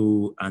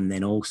 So, and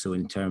then also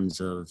in terms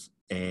of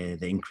the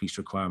increased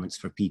requirements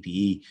for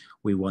PPE,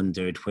 we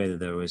wondered whether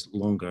there was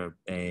longer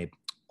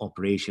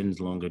operations,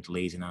 longer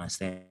delays in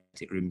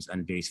anaesthetic rooms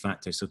and various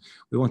factors. So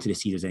we wanted to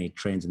see if there's any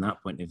trends in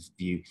that point of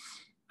view.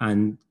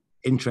 And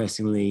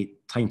interestingly,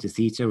 time to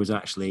theatre was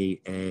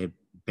actually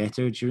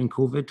better during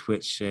COVID,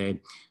 which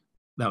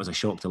that was a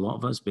shock to a lot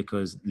of us,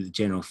 because the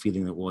general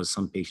feeling that was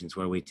some patients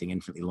were waiting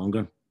infinitely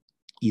longer,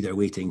 either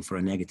waiting for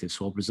a negative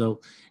swab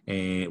result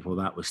while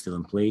that was still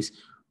in place,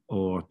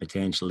 or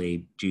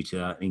potentially due to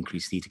that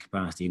increased theatre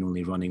capacity and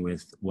only running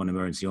with one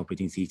emergency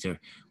operating theatre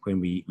when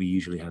we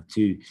usually have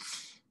two.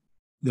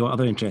 The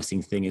other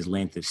interesting thing is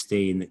length of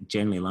stay, and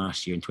generally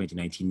last year in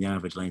 2019, the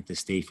average length of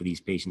stay for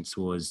these patients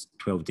was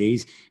 12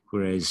 days,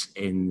 whereas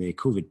in the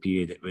COVID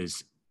period, it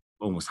was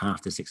almost half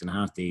to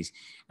 6.5 days.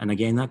 And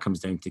again, that comes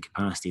down to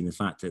capacity and the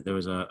fact that there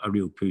was a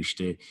real push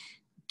to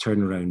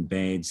turn around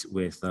beds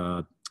with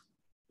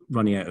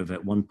running out of,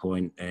 at one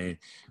point,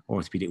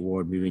 orthopedic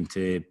ward, moving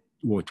to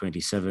Ward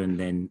 27,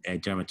 then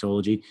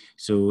dermatology.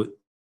 So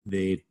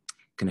the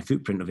kind of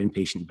footprint of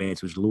inpatient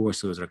beds was lower,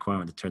 so there was a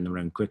requirement to turn them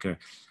around quicker.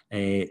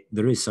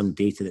 There is some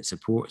data that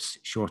supports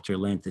shorter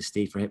length of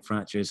stay for hip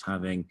fractures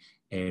having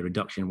a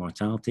reduction in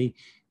mortality.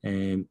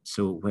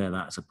 So whether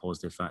that's a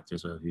positive factor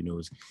as well, who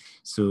knows.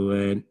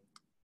 So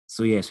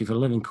yes, we've had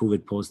 11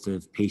 COVID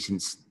positive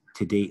patients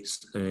to date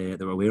that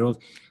we're aware of.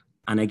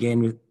 And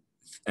again, with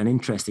an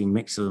interesting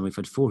mix of them, we've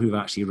had 4 who've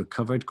actually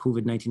recovered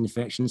COVID-19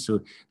 infections.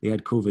 So they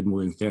had COVID more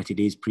than 30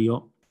 days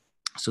pre-op.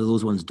 So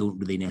those ones don't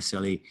really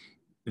necessarily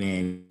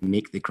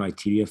make the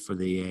criteria for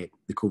the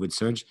COVID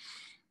surge.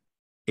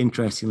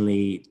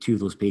 Interestingly, 2 of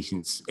those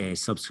patients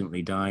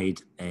subsequently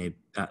died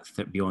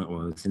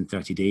within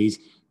 30 days.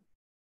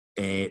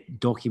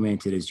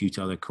 Documented as due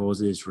to other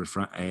causes,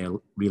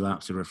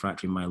 relapse of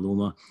refractory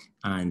myeloma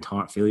and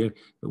heart failure,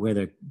 but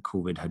whether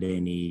COVID had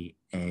any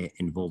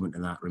involvement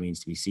in that remains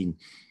to be seen.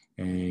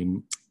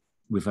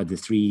 We've had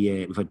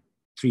 3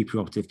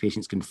 preoperative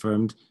patients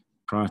confirmed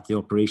prior to the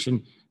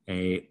operation,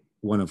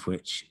 one of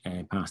which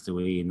passed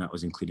away, and that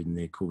was included in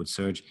the COVID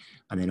surge.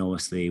 And then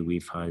obviously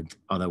we've had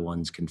other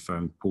ones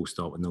confirmed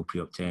post-op with no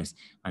pre-op test,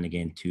 and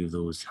again 2 of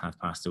those have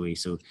passed away.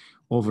 So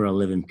over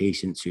 11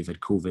 patients who've had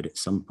COVID at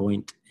some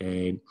point,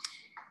 5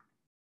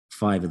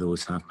 of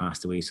those have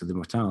passed away. So the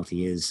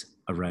mortality is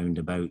around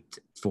about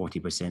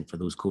 40% for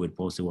those COVID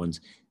positive ones.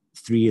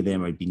 3 of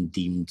them are being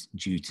deemed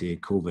due to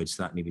COVID,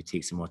 so that maybe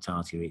takes the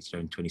mortality rates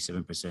around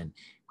 27%,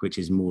 which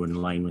is more in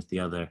line with the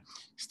other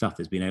stuff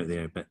that's been out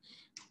there. But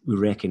we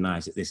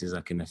recognise that this is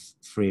a kind of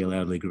frail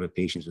elderly group of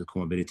patients with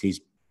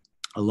comorbidities.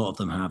 A lot of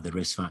them have the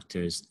risk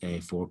factors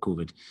for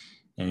COVID.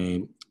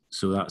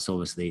 So that's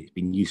obviously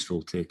been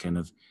useful to kind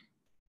of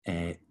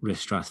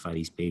risk stratify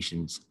these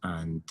patients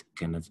and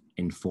kind of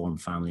inform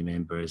family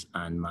members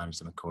and manage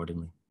them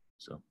accordingly.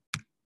 So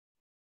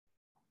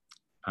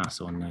pass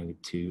on now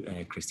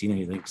to Christina,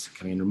 who thinks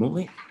coming in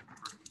remotely.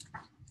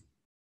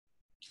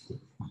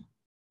 Let's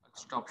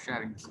stop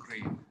sharing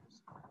screen.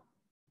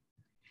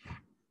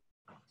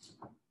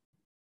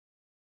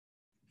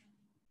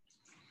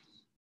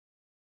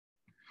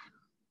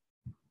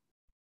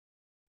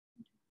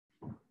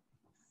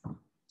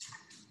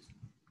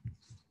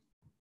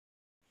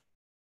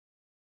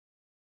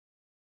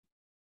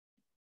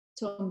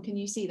 Tom, can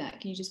you see that?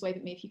 Can you just wave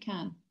at me if you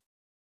can?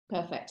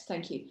 Perfect,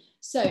 thank you.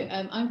 So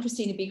I'm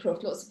Christina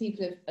Beecroft. Lots of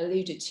people have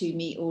alluded to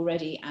me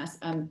already as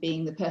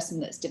being the person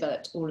that's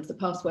developed all of the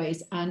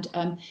pathways, and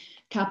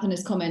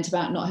Kalpana's comment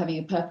about not having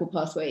a purple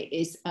pathway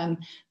is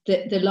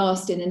the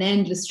last in an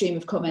endless stream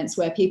of comments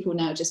where people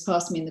now just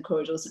pass me in the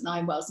corridors at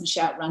Ninewells and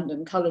shout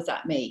random colours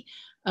at me.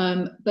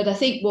 But I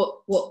think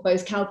what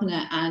both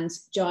Kalpana and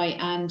Jai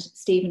and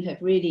Stephen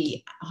have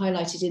really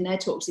highlighted in their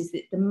talks is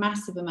that the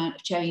massive amount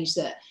of change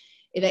that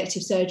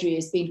elective surgery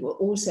has been, or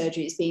all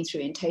surgery has been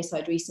through in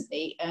Tayside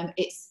recently.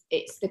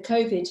 It's the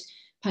COVID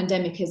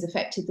pandemic has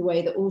affected the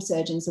way that all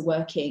surgeons are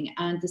working,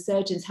 and the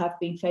surgeons have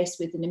been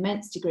faced with an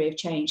immense degree of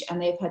change, and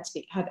they've had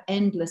to have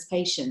endless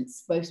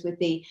patience, both with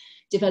the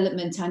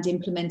development and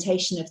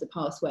implementation of the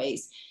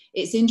pathways.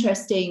 It's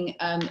interesting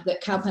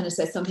that Kalpana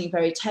said something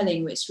very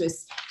telling, which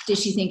was, did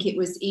she think it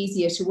was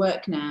easier to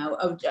work now?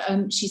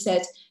 She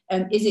said,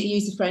 is it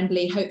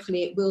user-friendly?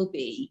 Hopefully it will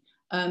be.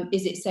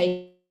 Is it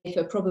safe?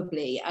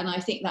 Probably, and I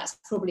think that's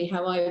probably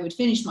how I would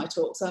finish my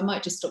talk, so I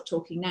might just stop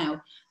talking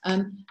now.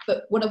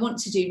 But what I want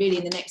to do really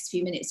in the next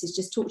few minutes is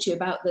just talk to you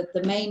about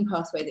the main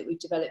pathway that we've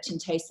developed in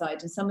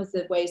Tayside and some of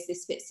the ways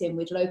this fits in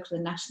with local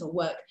and national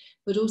work,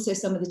 but also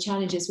some of the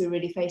challenges we're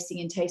really facing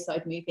in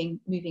Tayside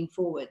moving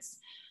forwards.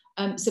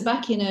 So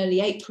back in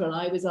early April,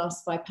 I was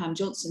asked by Pam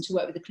Johnson to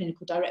work with the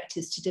clinical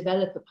directors to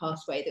develop a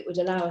pathway that would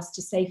allow us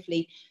to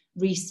safely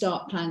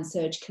restart planned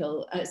surgery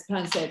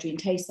in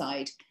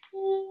Tayside.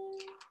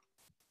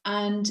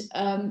 And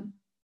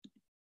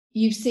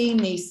You've seen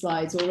these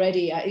slides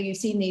already, you've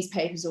seen these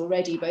papers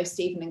already, both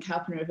Stephen and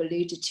Kalpana have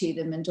alluded to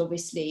them, and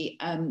obviously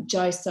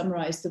Jai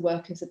summarised the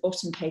work of the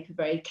bottom paper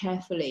very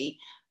carefully.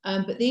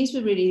 But these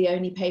were really the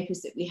only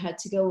papers that we had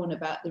to go on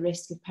about the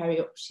risk of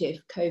perioperative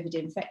COVID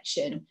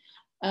infection.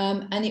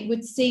 And it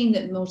would seem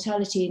that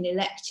mortality in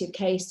elective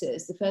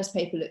cases, the first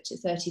paper looked at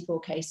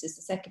 34 cases,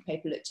 the second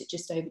paper looked at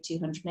just over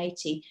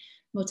 280.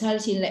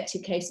 Mortality in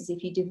elective cases,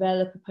 if you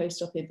develop a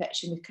post-op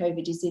infection with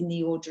COVID, is in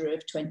the order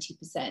of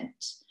 20%.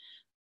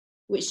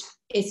 Which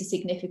is a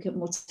significant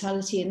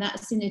mortality, and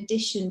that's in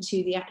addition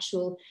to the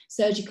actual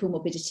surgical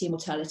morbidity and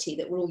mortality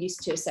that we're all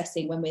used to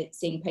assessing when we're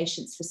seeing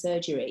patients for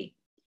surgery.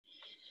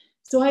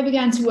 So I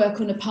began to work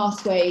on a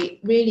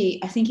pathway, really,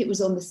 I think it was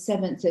on the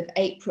 7th of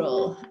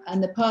April,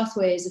 and the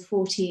pathway is a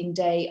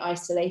 14-day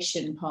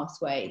isolation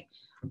pathway.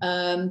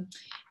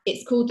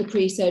 It's called the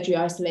pre-surgery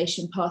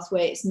isolation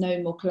pathway. It's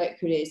known more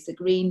colloquially as the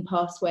green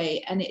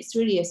pathway, and it's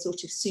really a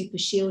sort of super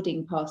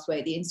shielding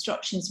pathway. The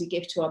instructions we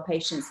give to our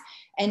patients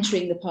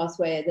entering the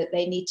pathway are that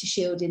they need to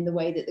shield in the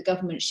way that the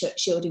government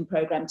shielding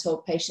programme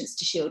told patients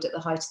to shield at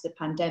the height of the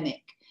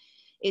pandemic.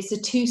 It's a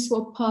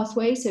 2-swab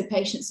pathway, so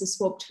patients are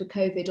swabbed for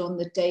COVID on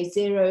the day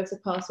 0 of the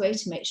pathway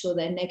to make sure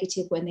they're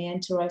negative when they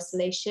enter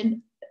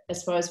isolation,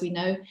 as far as we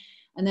know.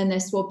 And then they're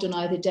swabbed on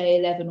either day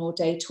 11 or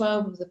day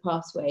 12 of the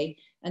pathway,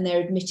 and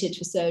they're admitted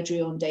for surgery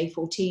on day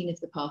 14 of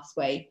the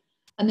pathway.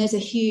 And there's a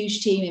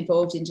huge team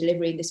involved in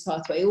delivering this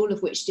pathway, all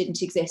of which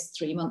didn't exist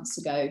 3 months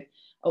ago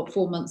or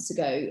 4 months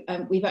ago.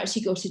 We've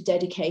actually got a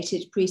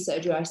dedicated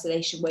pre-surgery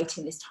isolation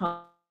waiting list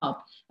hub,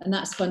 and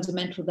that's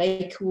fundamental.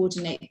 They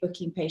coordinate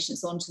booking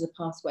patients onto the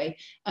pathway.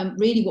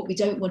 Really what we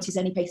don't want is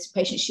any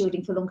patient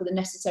shielding for longer than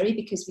necessary,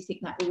 because we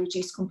think that will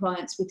reduce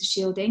compliance with the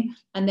shielding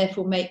and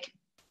therefore make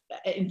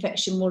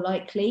infection more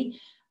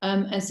likely.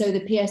 And so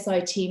the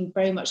PSI team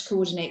very much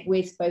coordinate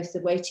with both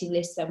the waiting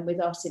list and with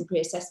us in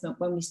pre-assessment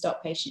when we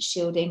start patient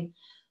shielding.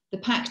 The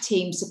PAC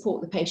team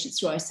support the patients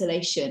through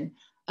isolation.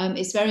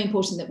 It's very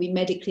important that we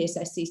medically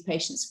assess these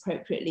patients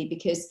appropriately,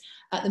 because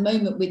at the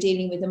moment we're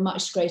dealing with a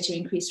much greater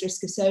increased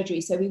risk of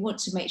surgery. So we want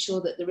to make sure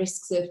that the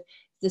risks of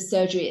the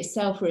surgery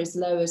itself are as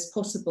low as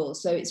possible.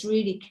 So it's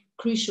really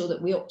crucial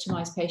that we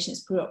optimise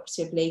patients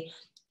preoperatively,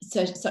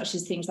 such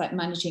as things like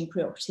managing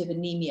preoperative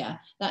anemia.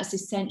 That's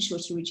essential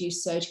to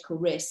reduce surgical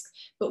risk.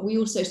 But we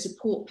also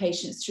support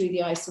patients through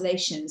the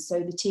isolation.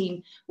 So the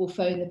team will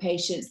phone the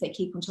patients, they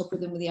keep on top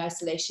of them with the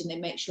isolation, they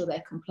make sure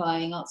they're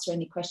complying, answer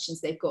any questions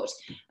they've got.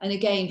 And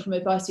again, from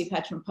advice we've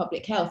had from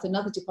public health,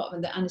 another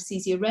department that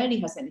anaesthesia rarely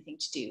has anything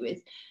to do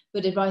with,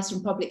 but advice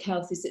from public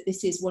health is that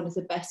this is one of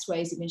the best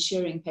ways of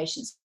ensuring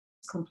patients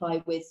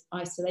comply with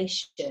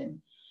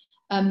isolation.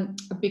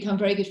 I've become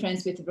very good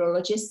friends with the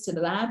virologists in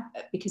the lab,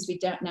 because we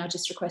don't now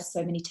just request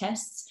so many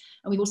tests.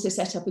 And we've also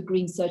set up a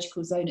green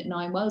surgical zone at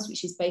Ninewells,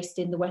 which is based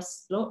in the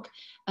West Block.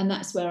 And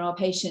that's where our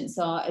patients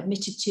are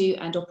admitted to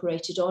and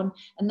operated on.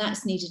 And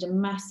that's needed a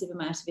massive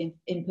amount of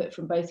input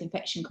from both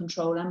infection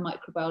control and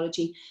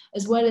microbiology,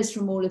 as well as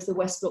from all of the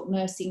West Block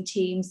nursing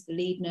teams, the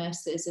lead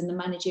nurses and the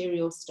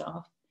managerial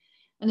staff.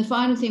 And the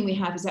final thing we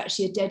have is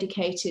actually a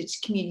dedicated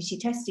community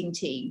testing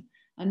team.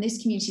 And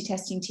this community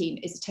testing team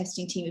is a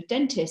testing team of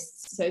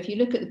dentists. So if you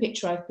look at the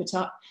picture I've put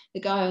up, the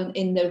guy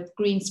in the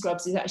green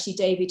scrubs is actually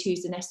David,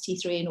 who's an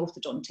ST3 in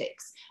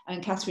orthodontics.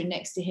 And Catherine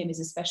next to him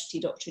is a specialty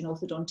doctor in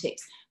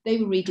orthodontics.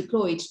 They were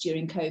redeployed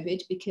during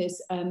COVID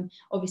because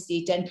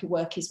obviously dental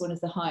work is one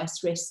of the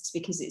highest risks,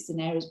 because it's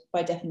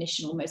by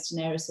definition almost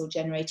an aerosol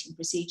generating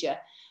procedure.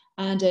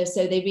 And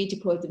so they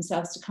redeployed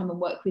themselves to come and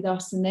work with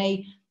us.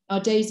 And our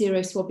day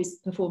 0 swab is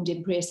performed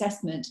in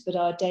pre-assessment, but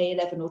our day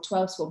 11 or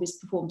 12 swab is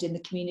performed in the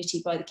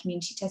community by the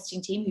community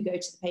testing team who go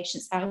to the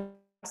patient's house.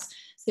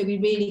 So we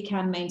really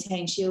can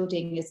maintain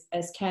shielding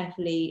as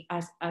carefully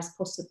as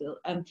possible,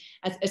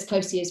 as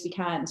closely as we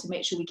can, to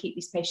make sure we keep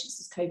these patients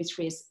as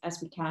COVID-free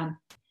as we can.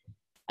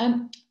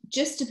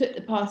 Just to put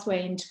the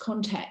pathway into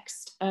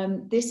context,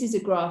 this is a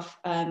graph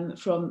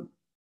from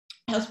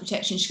Health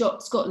Protection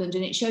Scotland,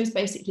 and it shows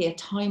basically a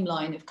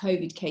timeline of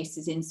COVID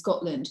cases in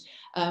Scotland,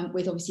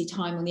 with obviously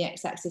time on the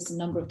x-axis and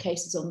number of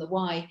cases on the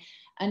y.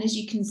 And as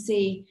you can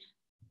see,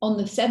 on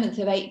the 7th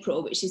of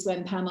April, which is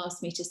when Pam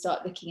asked me to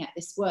start looking at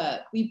this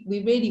work, we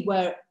really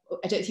were,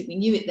 I don't think we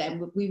knew it then,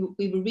 we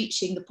were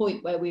reaching the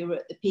point where we were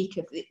at the peak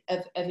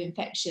of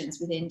infections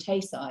within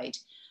Tayside.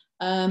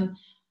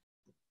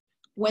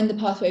 When the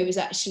pathway was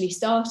actually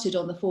started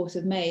on the 4th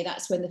of May,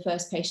 that's when the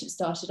first patient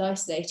started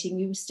isolating.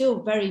 We were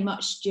still very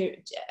much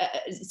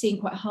seeing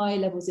quite high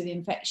levels of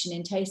infection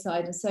in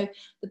Tayside. And so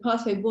the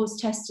pathway was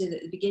tested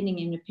at the beginning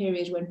in a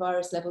period when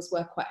virus levels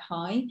were quite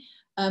high.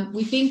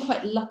 We've been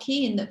quite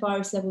lucky in that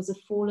virus levels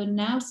have fallen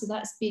now. So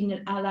that's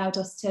allowed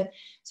us to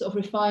sort of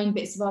refine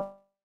bits of our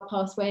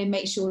pathway and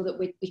make sure that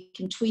we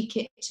can tweak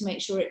it to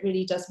make sure it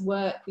really does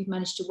work. We've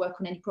managed to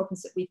work on any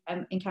problems that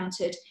we've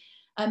encountered.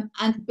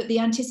 But the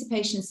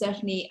anticipation,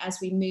 certainly as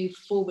we move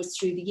forwards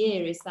through the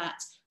year, is that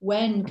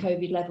when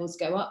COVID levels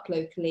go up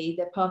locally,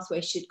 the pathway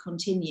should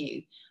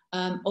continue.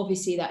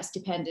 Obviously, that's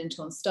dependent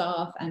on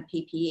staff and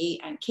PPE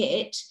and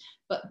kit,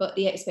 but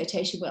the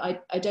expectation,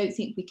 I don't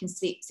think we can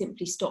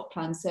simply stop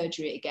planned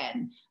surgery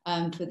again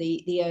for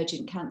the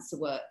urgent cancer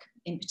work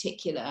in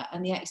particular.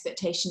 And the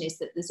expectation is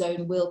that the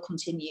zone will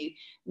continue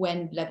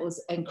when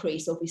levels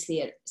increase,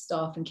 obviously at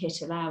staff and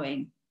kit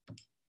allowing.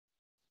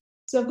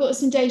 So I've got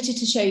some data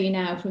to show you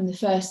now from the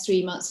first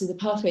 3 months of the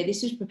pathway.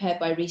 This was prepared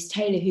by Rhys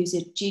Taylor, who's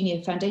a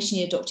junior foundation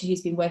year doctor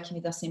who's been working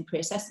with us in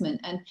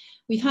pre-assessment. And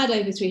we've had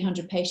over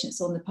 300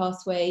 patients on the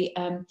pathway.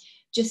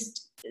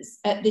 Just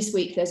this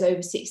week, there's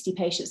over 60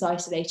 patients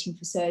isolating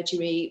for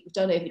surgery. We've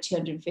done over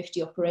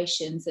 250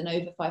 operations and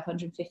over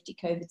 550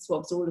 COVID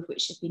swabs, all of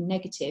which have been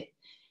negative.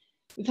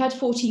 We've had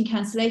 14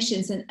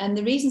 cancellations, and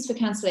the reasons for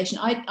cancellation,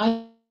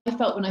 I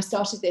felt when I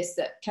started this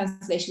that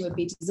cancellation would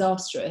be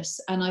disastrous,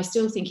 and I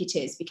still think it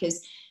is,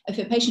 because if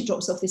a patient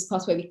drops off this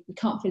pathway, we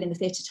can't fill in the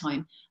theatre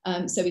time.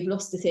 So we've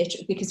lost the theatre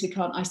because we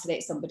can't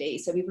isolate somebody.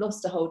 So we've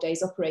lost a whole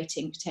day's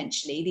operating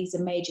potentially. These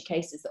are major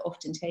cases that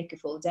often take a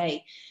full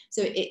day.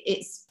 So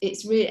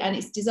it's really, and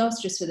it's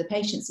disastrous for the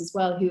patients as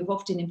well, who have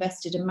often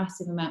invested a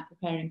massive amount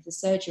preparing for the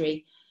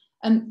surgery.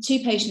 2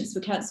 patients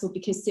were cancelled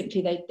because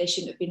simply they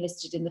shouldn't have been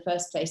listed in the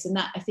first place. And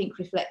that, I think,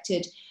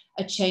 reflected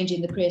a change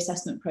in the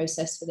pre-assessment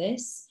process for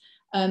this.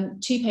 2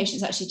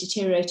 patients actually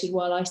deteriorated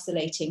while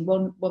isolating.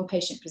 One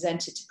patient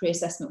presented to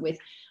pre-assessment with,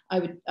 I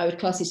would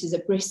class it as a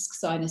brisk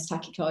sinus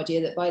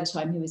tachycardia, that by the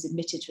time he was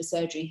admitted for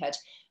surgery had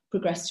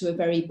progressed to a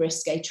very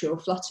brisk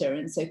atrial flutter,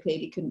 and so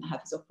clearly couldn't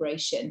have his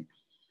operation.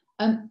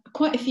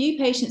 Quite a few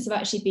patients have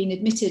actually been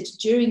admitted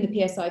during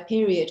the PSI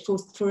period for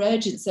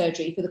urgent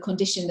surgery for the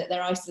condition that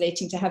they're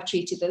isolating to have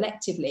treated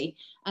electively.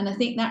 And I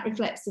think that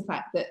reflects the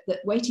fact that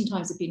waiting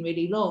times have been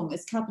really long.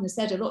 As Kalpana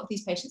said, a lot of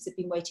these patients have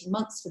been waiting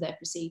months for their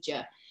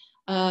procedure.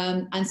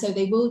 And so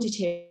they will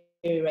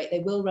deteriorate,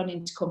 they will run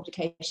into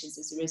complications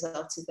as a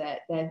result of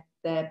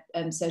their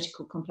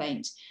surgical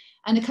complaint.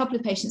 And a couple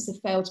of patients have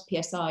failed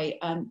PSI.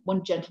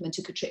 One gentleman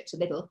took a trip to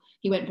Lidl.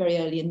 He went very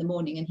early in the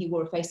morning and he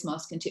wore a face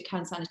mask and took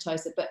hand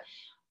sanitizer. But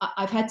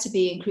I've had to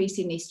be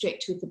increasingly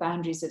strict with the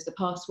boundaries of the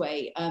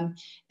pathway.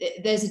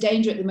 There's a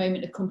danger at the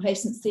moment of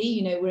complacency.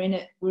 You know,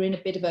 we're in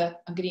a bit of a,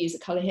 I'm going to use a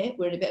colour here,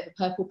 we're in a bit of a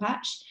purple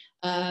patch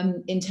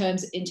in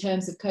terms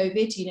of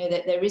COVID. You know,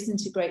 that there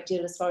isn't a great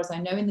deal, as far as I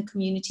know, in the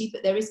community,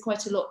 but there is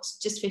quite a lot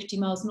just 50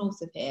 miles north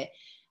of here.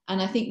 And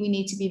I think we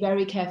need to be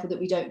very careful that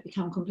we don't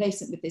become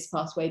complacent with this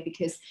pathway,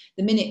 because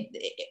the minute,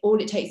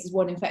 all it takes is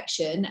one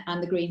infection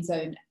and the green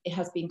zone, it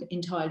has been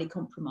entirely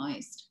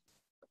compromised.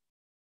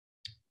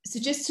 So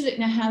just to look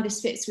now how this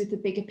fits with the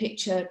bigger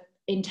picture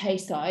in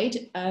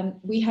Tayside,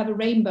 we have a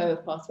rainbow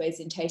of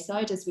pathways in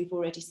Tayside, as we've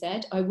already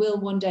said. I will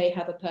one day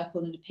have a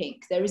purple and a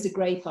pink. There is a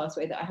grey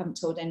pathway that I haven't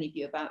told any of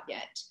you about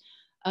yet.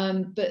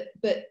 But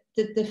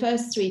the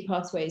first 3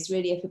 pathways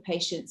really are for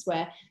patients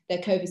where their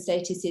COVID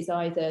status is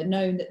either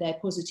known that they're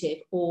positive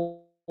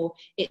or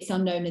it's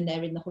unknown and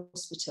they're in the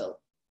hospital.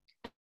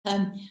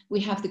 We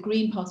have the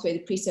green pathway,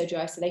 the pre-surgery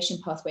isolation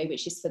pathway,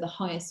 which is for the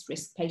highest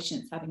risk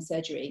patients having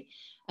surgery.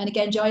 And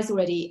again, Jai's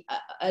already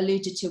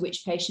alluded to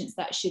which patients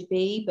that should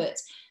be, but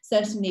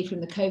certainly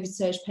from the COVID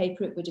Surg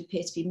paper, it would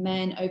appear to be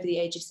men over the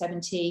age of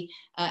 70,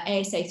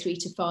 ASA 3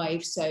 to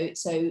 5, so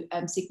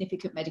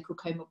significant medical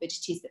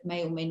comorbidities that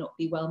may or may not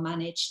be well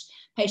managed,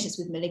 patients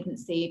with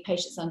malignancy,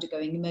 patients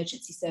undergoing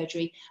emergency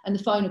surgery, and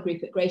the final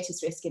group at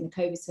greatest risk in the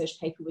COVID Surg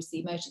paper was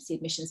the emergency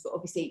admissions, but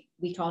obviously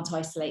we can't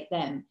isolate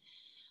them.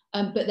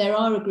 But there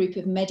are a group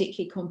of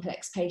medically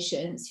complex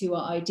patients who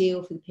are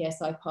ideal for the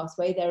PSI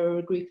pathway. There are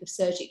a group of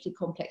surgically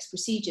complex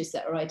procedures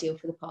that are ideal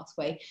for the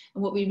pathway.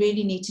 And what we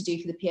really need to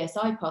do for the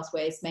PSI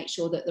pathway is make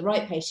sure that the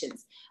right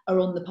patients are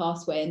on the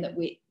pathway, and that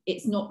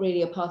it's not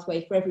really a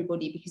pathway for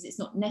everybody, because it's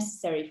not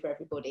necessary for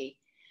everybody.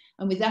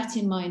 And with that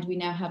in mind, we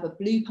now have a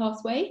blue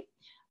pathway,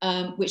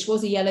 which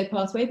was a yellow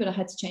pathway, but I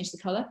had to change the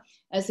colour.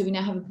 So we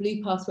now have a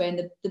blue pathway,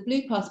 and the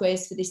blue pathway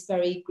is for this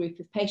very group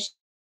of patients.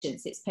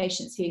 It's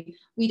patients who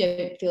we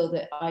don't feel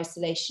that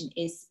isolation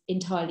is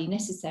entirely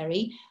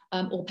necessary,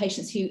 or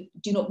patients who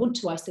do not want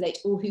to isolate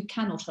or who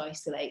cannot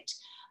isolate.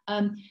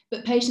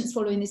 But patients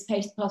following this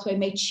pathway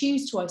may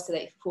choose to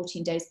isolate for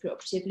 14 days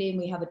preoperatively, and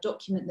we have a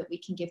document that we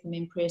can give them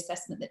in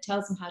pre-assessment that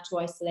tells them how to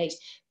isolate,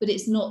 but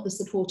it's not the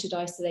supported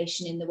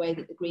isolation in the way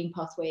that the green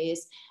pathway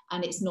is,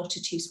 and it's not a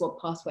 2-swab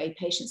pathway.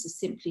 Patients are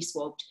simply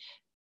swabbed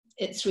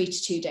at 3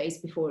 to 2 days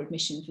before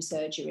admission for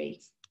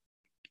surgery.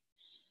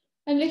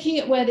 And looking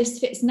at where this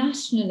fits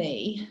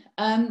nationally,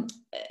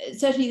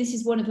 certainly this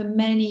is one of the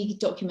many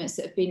documents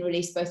that have been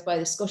released both by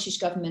the Scottish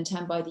Government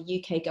and by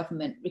the UK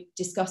Government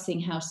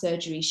discussing how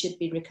surgery should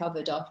be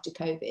recovered after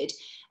COVID.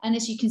 And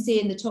as you can see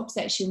in the top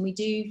section, we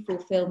do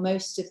fulfil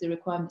most of the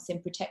requirements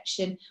in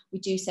protection. We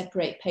do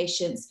separate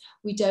patients.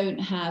 We don't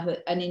have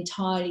an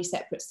entirely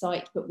separate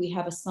site, but we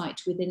have a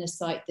site within a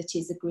site that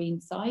is a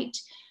green site.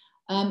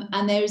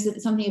 And there is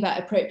something about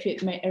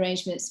appropriate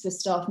arrangements for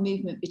staff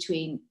movement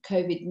between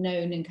COVID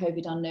known and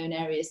COVID unknown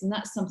areas. And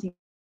that's something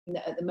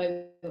that at the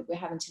moment we're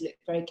having to look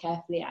very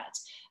carefully at.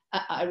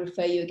 I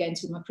refer you again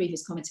to my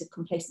previous comments of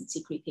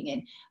complacency creeping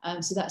in.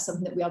 So that's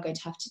something that we are going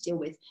to have to deal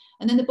with.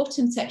 And then the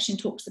bottom section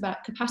talks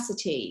about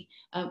capacity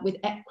with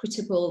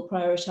equitable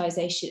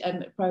prioritisation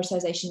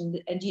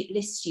and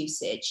list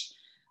usage.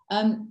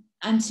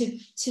 And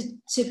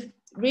to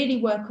really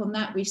work on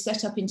that, we've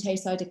set up in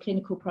Tayside a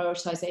clinical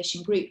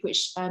prioritisation group,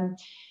 which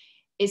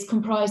is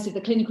comprised of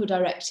the clinical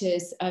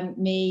directors,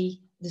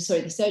 the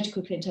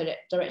surgical clinical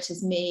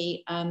directors,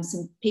 me,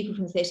 some people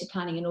from theatre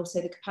planning, and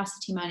also the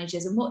capacity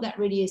managers. And what that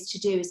really is to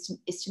do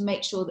is to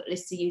make sure that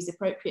lists are used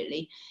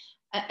appropriately.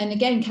 And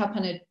again,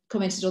 Kalpana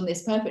commented on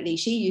this perfectly.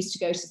 She used to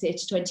go to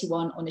Theatre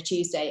 21 on a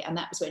Tuesday, and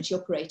that was when she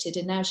operated.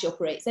 And now she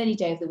operates any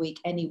day of the week,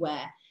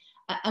 anywhere.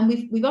 And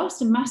we've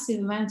asked a massive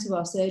amount of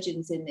our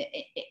surgeons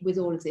with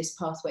all of this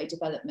pathway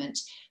development.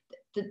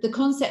 The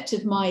concept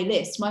of my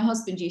list, my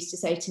husband used to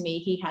say to me,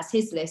 he has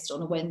his list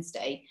on a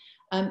Wednesday.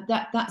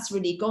 That's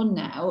really gone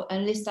now,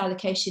 and list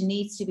allocation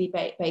needs to be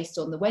based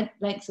on the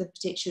length of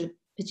particular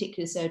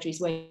surgeries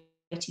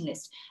waiting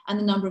list and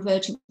the number of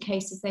urgent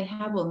cases they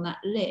have on that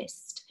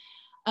list.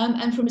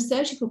 And from a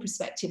surgical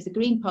perspective, the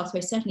green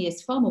pathway certainly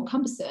is far more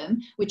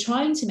cumbersome. We're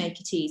trying to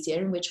make it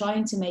easier and we're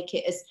trying to make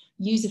it as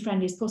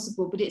user-friendly as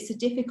possible, but it's a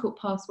difficult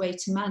pathway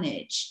to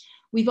manage.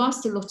 We've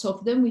asked a lot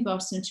of them. We've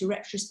asked them to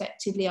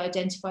retrospectively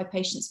identify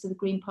patients for the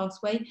green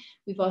pathway.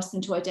 We've asked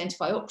them to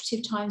identify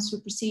operative times for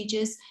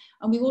procedures.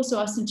 And we've also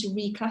asked them to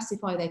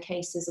reclassify their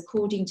cases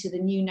according to the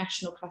new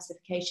national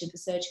classification for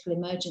surgical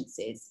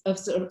emergencies, for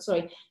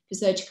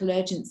surgical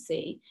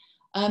urgency.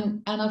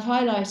 And I've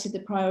highlighted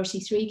the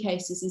priority 3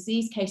 cases, as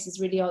these cases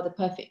really are the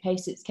perfect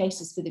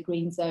cases for the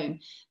green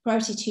zone.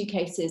 Priority 2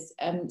 cases,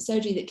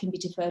 surgery that can be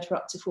deferred for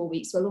up to 4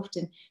 weeks. Well,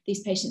 often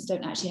these patients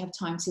don't actually have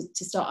time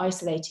to start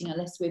isolating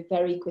unless we're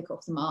very quick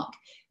off the mark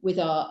with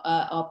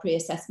our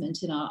pre-assessment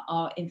and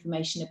our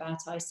information about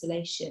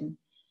isolation.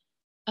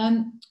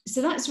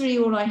 So that's really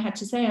all I had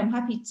to say. I'm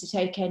happy to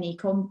take any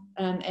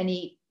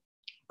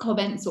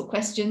comments or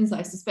questions.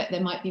 I suspect there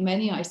might be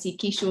many. I see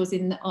Kishore's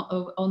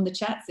on the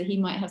chat, so he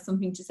might have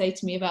something to say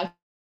to me about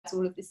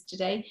all of this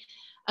today.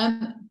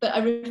 But I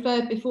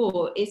referred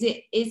before, is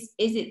it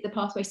the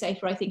pathway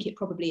safer? I think it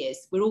probably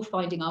is. We're all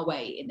finding our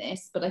way in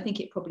this, but I think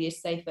it probably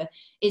is safer.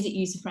 Is it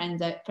user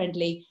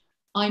friendly?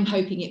 I'm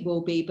hoping it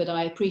will be, but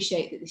I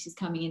appreciate that this is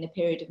coming in a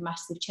period of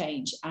massive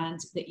change and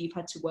that you've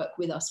had to work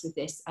with us with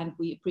this, and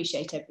we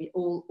appreciate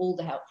all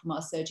the help from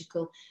our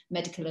surgical,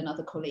 medical and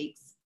other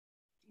colleagues.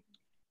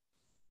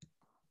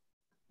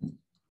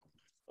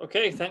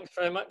 Okay, thanks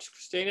very much,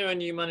 Christina.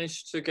 And you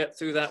managed to get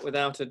through that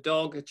without a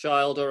dog, a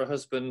child, or a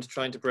husband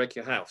trying to break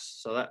your house.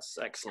 So that's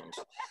excellent.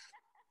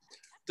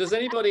 Does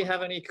anybody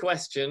have any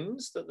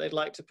questions that they'd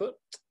like to put?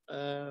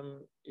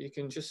 You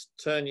can just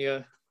turn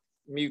your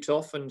mute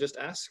off and just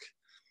ask.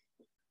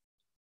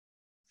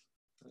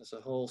 There's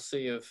a whole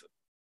sea of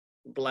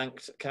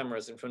blanked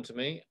cameras in front of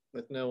me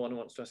with no one who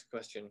wants to ask a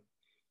question.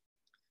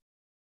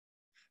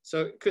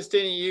 So,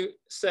 Christina, you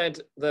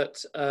said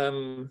that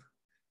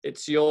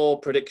it's your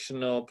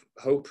prediction or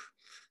hope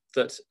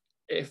that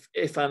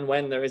if and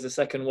when there is a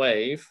second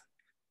wave,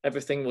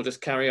 everything will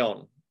just carry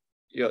on.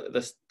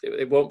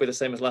 It won't be the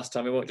same as last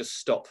time. It won't just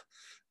stop.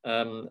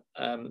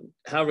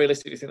 How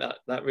realistic do you think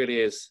that really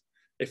is?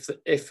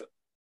 If,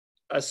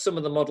 as some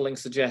of the modelling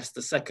suggests,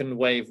 the second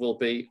wave will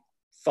be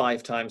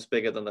 5 times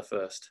bigger than the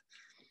first?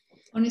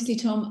 Honestly,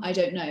 Tom, I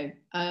don't know.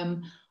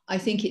 I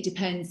think it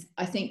depends.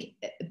 I think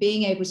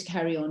being able to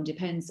carry on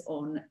depends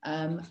on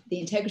the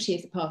integrity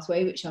of the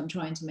pathway, which I'm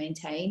trying to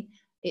maintain.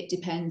 It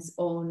depends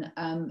on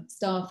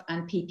staff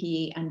and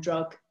PPE and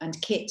drug and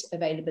kit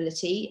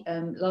availability.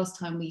 Last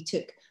time we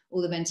took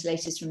all the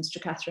ventilators from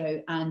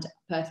Stracathro and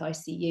Perth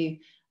ICU,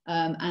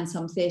 and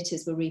some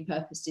theatres were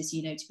repurposed, as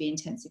you know, to be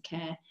intensive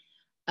care.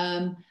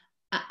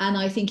 And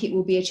I think it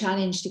will be a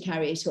challenge to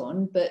carry it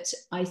on, but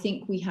I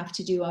think we have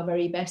to do our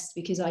very best,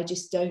 because I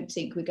just don't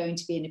think we're going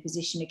to be in a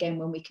position again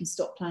when we can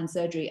stop planned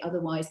surgery.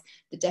 Otherwise,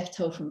 the death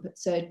toll from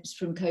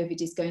COVID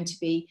is going to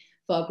be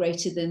far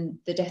greater than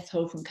the death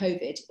toll from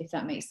COVID, if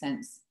that makes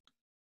sense.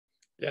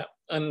 Yeah,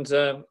 and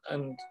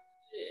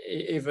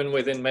even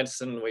within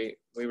medicine,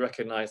 we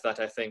recognise that.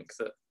 I think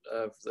that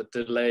the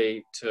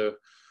delay to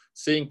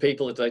seeing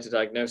people, the delay to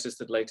diagnosis,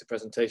 the delay to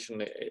presentation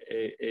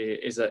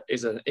is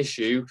an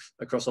issue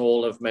across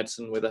all of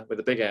medicine with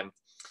a big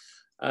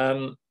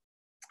M.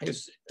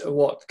 Is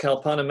what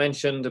Kalpana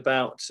mentioned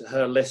about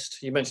her list.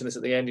 You mentioned this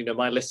at the end. You know,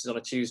 my list is on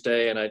a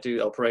Tuesday, and I do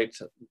operate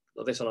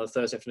this on a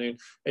Thursday afternoon.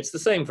 It's the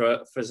same for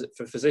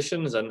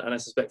physicians, and I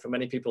suspect for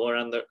many people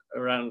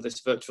around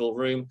this virtual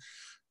room.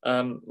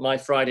 My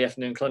Friday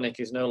afternoon clinic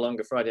is no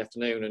longer Friday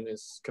afternoon, and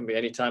can be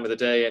any time of the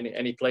day,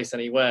 any place,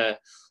 anywhere.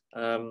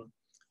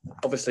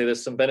 Obviously,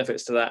 there's some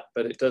benefits to that,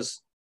 but it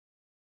does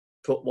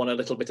put one a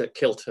little bit out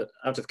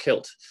of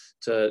kilt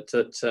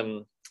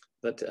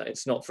that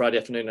it's not Friday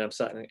afternoon and I'm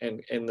sat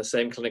in the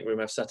same clinic room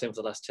I've sat in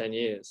for the last 10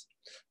 years.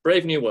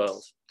 Brave new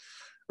world.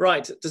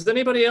 Right, does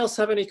anybody else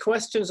have any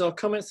questions or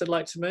comments they'd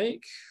like to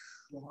make?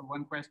 I have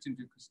one question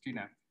to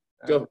Christina.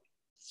 Go.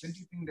 When do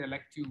you think the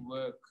elective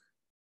work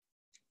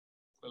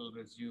will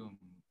resume,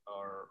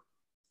 or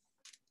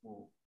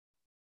Oh.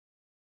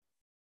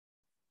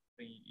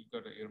 You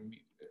got your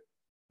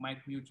mic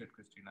muted,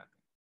 Christina.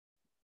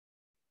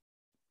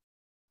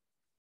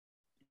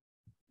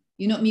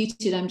 You're not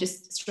muted. I'm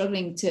just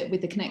struggling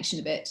with the connection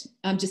a bit.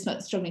 I'm just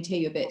struggling to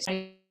hear you a bit.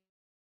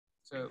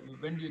 So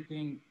when do you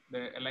think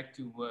the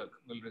elective work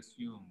will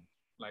resume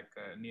like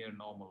a near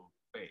normal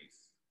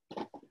pace?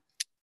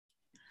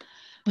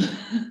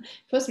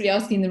 Possibly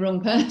asking the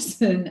wrong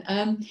person.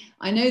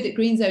 I know that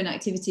green zone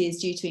activity is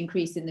due to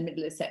increase in the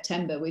middle of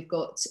September. We've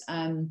got,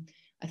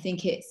 I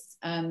think it's,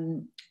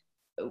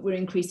 we're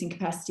increasing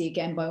capacity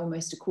again by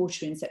almost a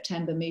quarter in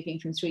September, moving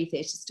from 3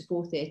 theatres to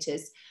 4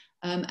 theatres.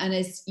 And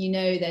as you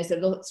know, there's a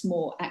lot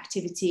more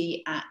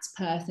activity at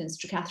Perth and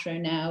Stracathro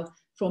now.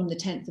 From the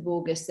 10th of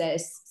August,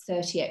 there's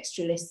 30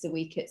 extra lists a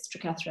week at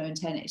Stracathro and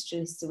 10 extra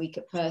lists a week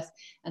at Perth,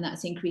 and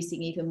that's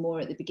increasing even more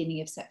at the beginning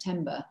of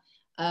September.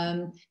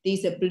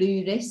 These are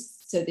blue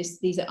lists, so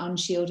these are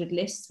unshielded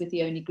lists, with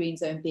the only green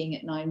zone being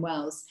at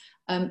Ninewells.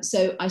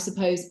 So I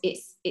suppose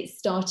it's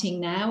starting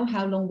now.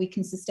 How long we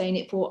can sustain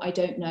it for, I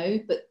don't know,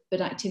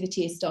 but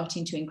activity is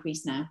starting to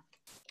increase now.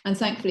 And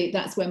thankfully,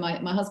 that's where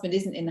my husband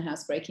isn't in the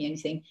house breaking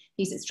anything.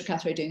 He's at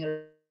Stracathro doing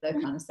a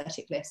local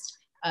anaesthetic list.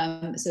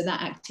 So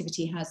that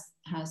activity has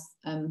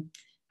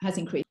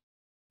increased.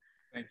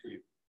 Thank you.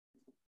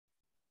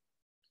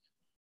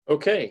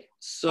 Okay,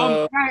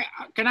 so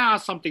can I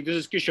ask something? This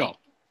is Kishore.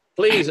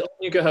 Please, on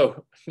you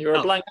go. You're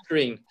a blank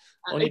screen.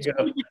 On It's you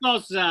go. only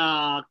because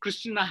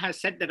Christina has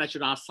said that I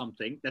should ask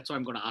something. That's why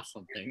I'm going to ask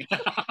something.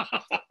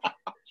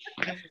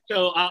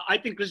 So I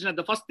think, Christina,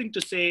 the first thing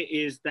to say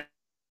is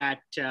that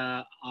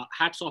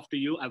hats off to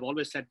you. I've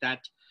always said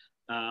that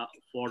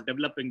for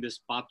developing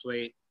this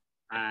pathway,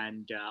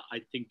 and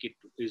I think it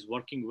is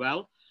working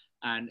well,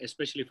 and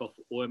especially for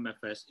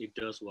OMFS, it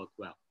does work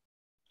well.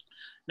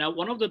 Now,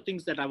 one of the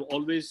things that I've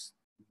always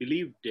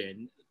believed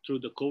in through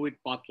the COVID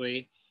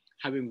pathway,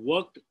 having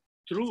worked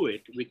through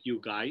it with you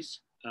guys,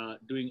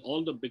 doing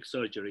all the big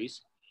surgeries,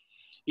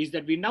 is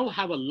that we now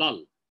have a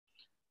lull.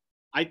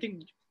 I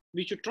think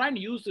we should try and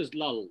use this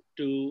lull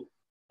to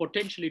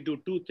potentially do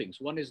two things.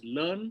 One is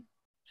learn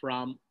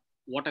from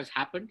what has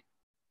happened,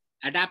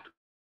 adapt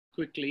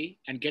quickly,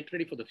 and get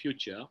ready for the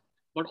future,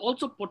 but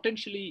also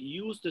potentially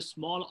use the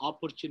small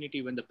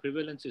opportunity when the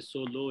prevalence is so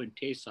low in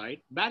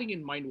Tayside, bearing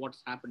in mind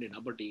what's happened in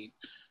Aberdeen,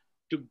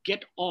 to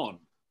get on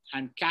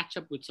and catch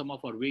up with some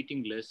of our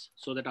waiting lists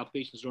so that our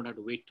patients don't have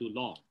to wait too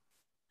long.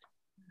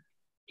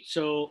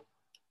 So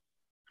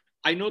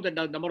I know that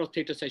the number of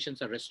theatre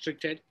sessions are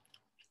restricted.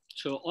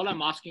 So all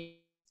I'm asking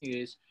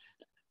is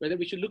whether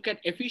we should look at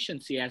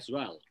efficiency as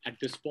well at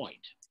this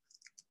point.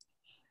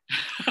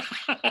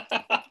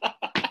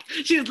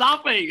 She's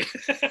laughing.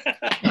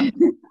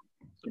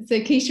 So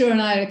Kishore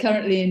and I are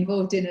currently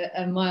involved in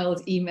a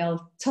mild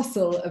email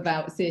tussle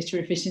about theatre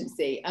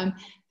efficiency.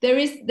 There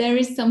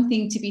is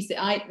something to be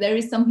said. There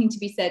is something to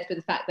be said for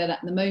the fact that at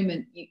the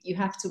moment you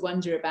have to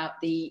wonder about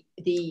the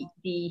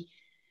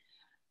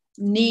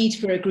need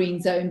for a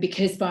green zone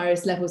because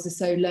virus levels are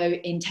so low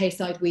in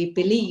Tayside, we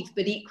believe,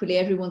 but equally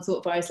everyone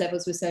thought virus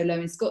levels were so low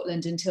in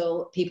Scotland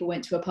until people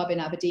went to a pub in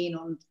Aberdeen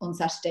on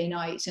Saturday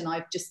night, and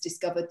I've just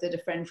discovered that a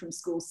friend from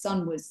school's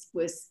son was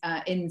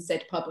in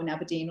said pub in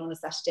Aberdeen on a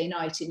Saturday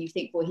night, and you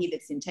think, well, he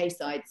lives in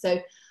Tayside.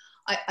 So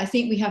I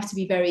think we have to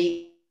be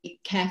very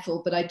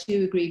careful, but I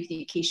do agree with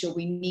you, Kishore,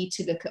 we need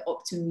to look at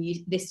optimum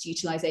list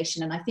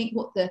utilisation, and I think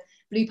what the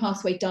Blue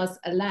Pathway does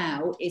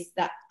allow is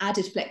that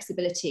added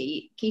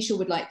flexibility. Kishore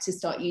would like to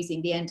start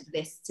using the end of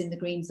lists in the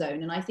green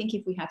zone, and I think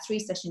if we have 3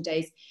 session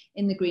days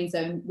in the green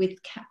zone with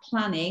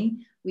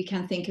planning, we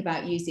can think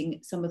about using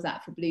some of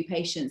that for blue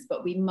patients,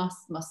 but we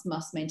must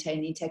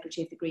maintain the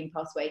integrity of the green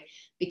pathway,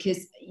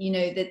 because you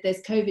know that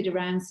there's COVID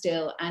around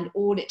still, and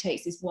all it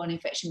takes is one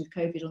infection with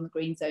COVID on the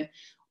green zone.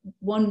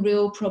 One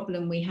real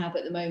problem we have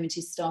at the moment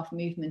is staff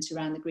movement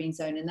around the green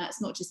zone, and that's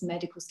not just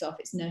medical staff,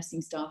 it's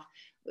nursing staff.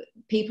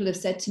 People have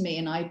said to me,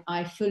 and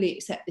I fully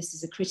accept this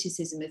as a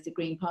criticism of the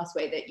green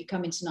pathway, that you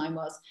come into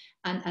Ninewells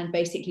and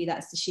basically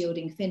that's the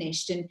shielding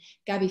finished. And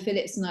Gabby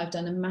Phillips and I have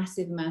done a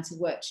massive amount of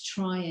work to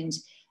try and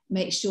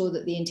make sure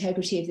that the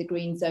integrity of the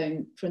green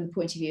zone from the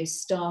point of view of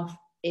staff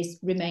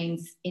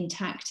remains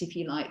intact, if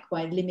you like,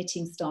 by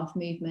limiting staff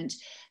movement,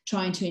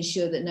 trying to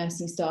ensure that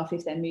nursing staff,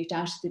 if they're moved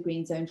out of the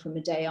green zone for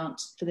the day,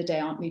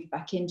 aren't moved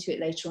back into it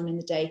later on in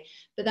the day.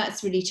 But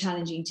that's really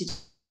challenging to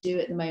do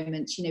at the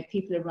moment. You know,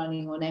 people are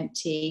running on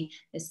empty,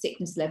 the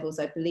sickness levels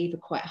I believe are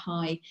quite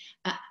high,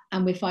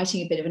 and we're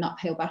fighting a bit of an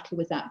uphill battle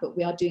with that, but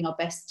we are doing our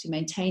best to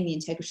maintain the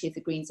integrity of the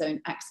green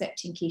zone,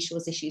 accepting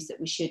Kishore's issues that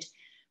we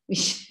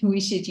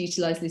should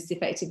utilise this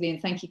effectively.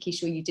 And thank you,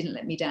 Kishore, you didn't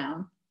let me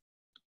down.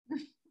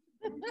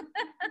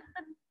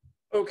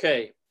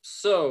 Okay,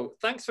 so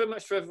thanks very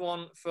much for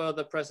everyone for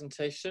the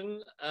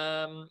presentation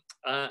and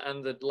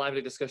the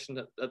lively discussion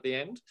at the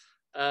end.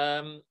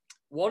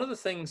 One of the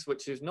things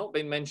which has not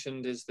been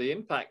mentioned is the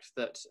impact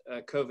that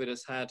COVID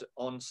has had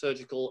on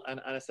surgical and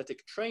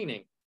anaesthetic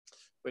training,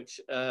 which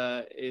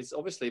is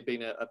obviously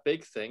been a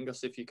big thing,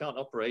 because if you can't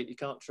operate, you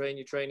can't train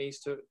your trainees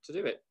to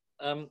do it.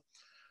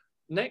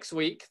 next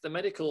week, the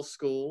medical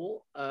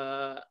school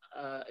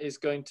is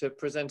going to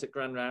present at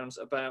Grand Rounds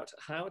about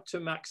how to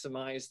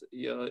maximize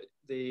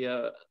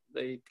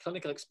the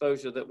clinical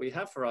exposure that we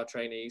have for our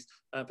trainees,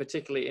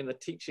 particularly in the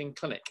teaching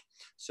clinic.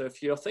 So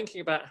if you're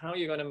thinking about how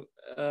you're going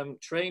to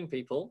train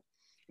people,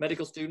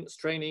 medical students,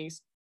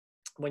 trainees,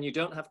 when you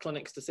don't have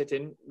clinics to sit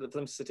in,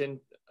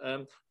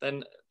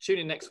 then tune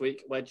in next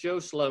week where Joe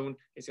Sloan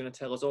is going to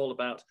tell us all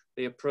about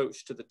the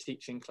approach to the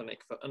teaching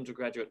clinic for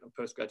undergraduate and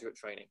postgraduate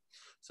training.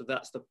 So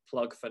that's the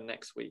plug for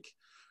next week.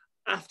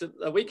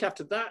 A week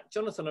after that,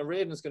 Jonathan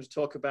O'Riordan is going to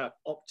talk about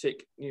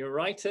optic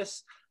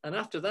neuritis. And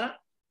after that,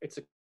 it's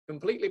a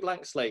completely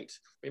blank slate.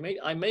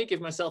 I may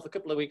give myself a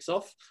couple of weeks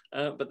off,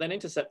 but then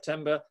into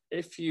September,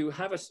 if you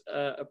have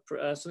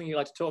something you'd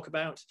like to talk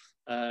about,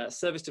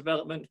 service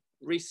development,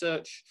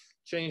 research,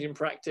 change in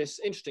practice,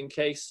 interesting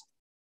case,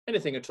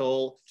 anything at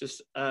all,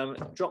 just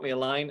drop me a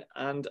line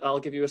and I'll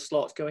give you a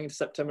slot going into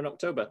September and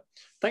October.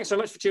 Thanks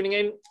very much for tuning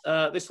in.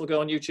 This will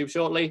go on YouTube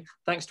shortly.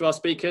 Thanks to our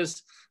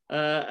speakers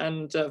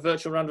and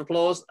virtual round of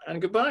applause,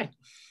 and goodbye.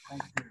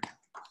 Thank you.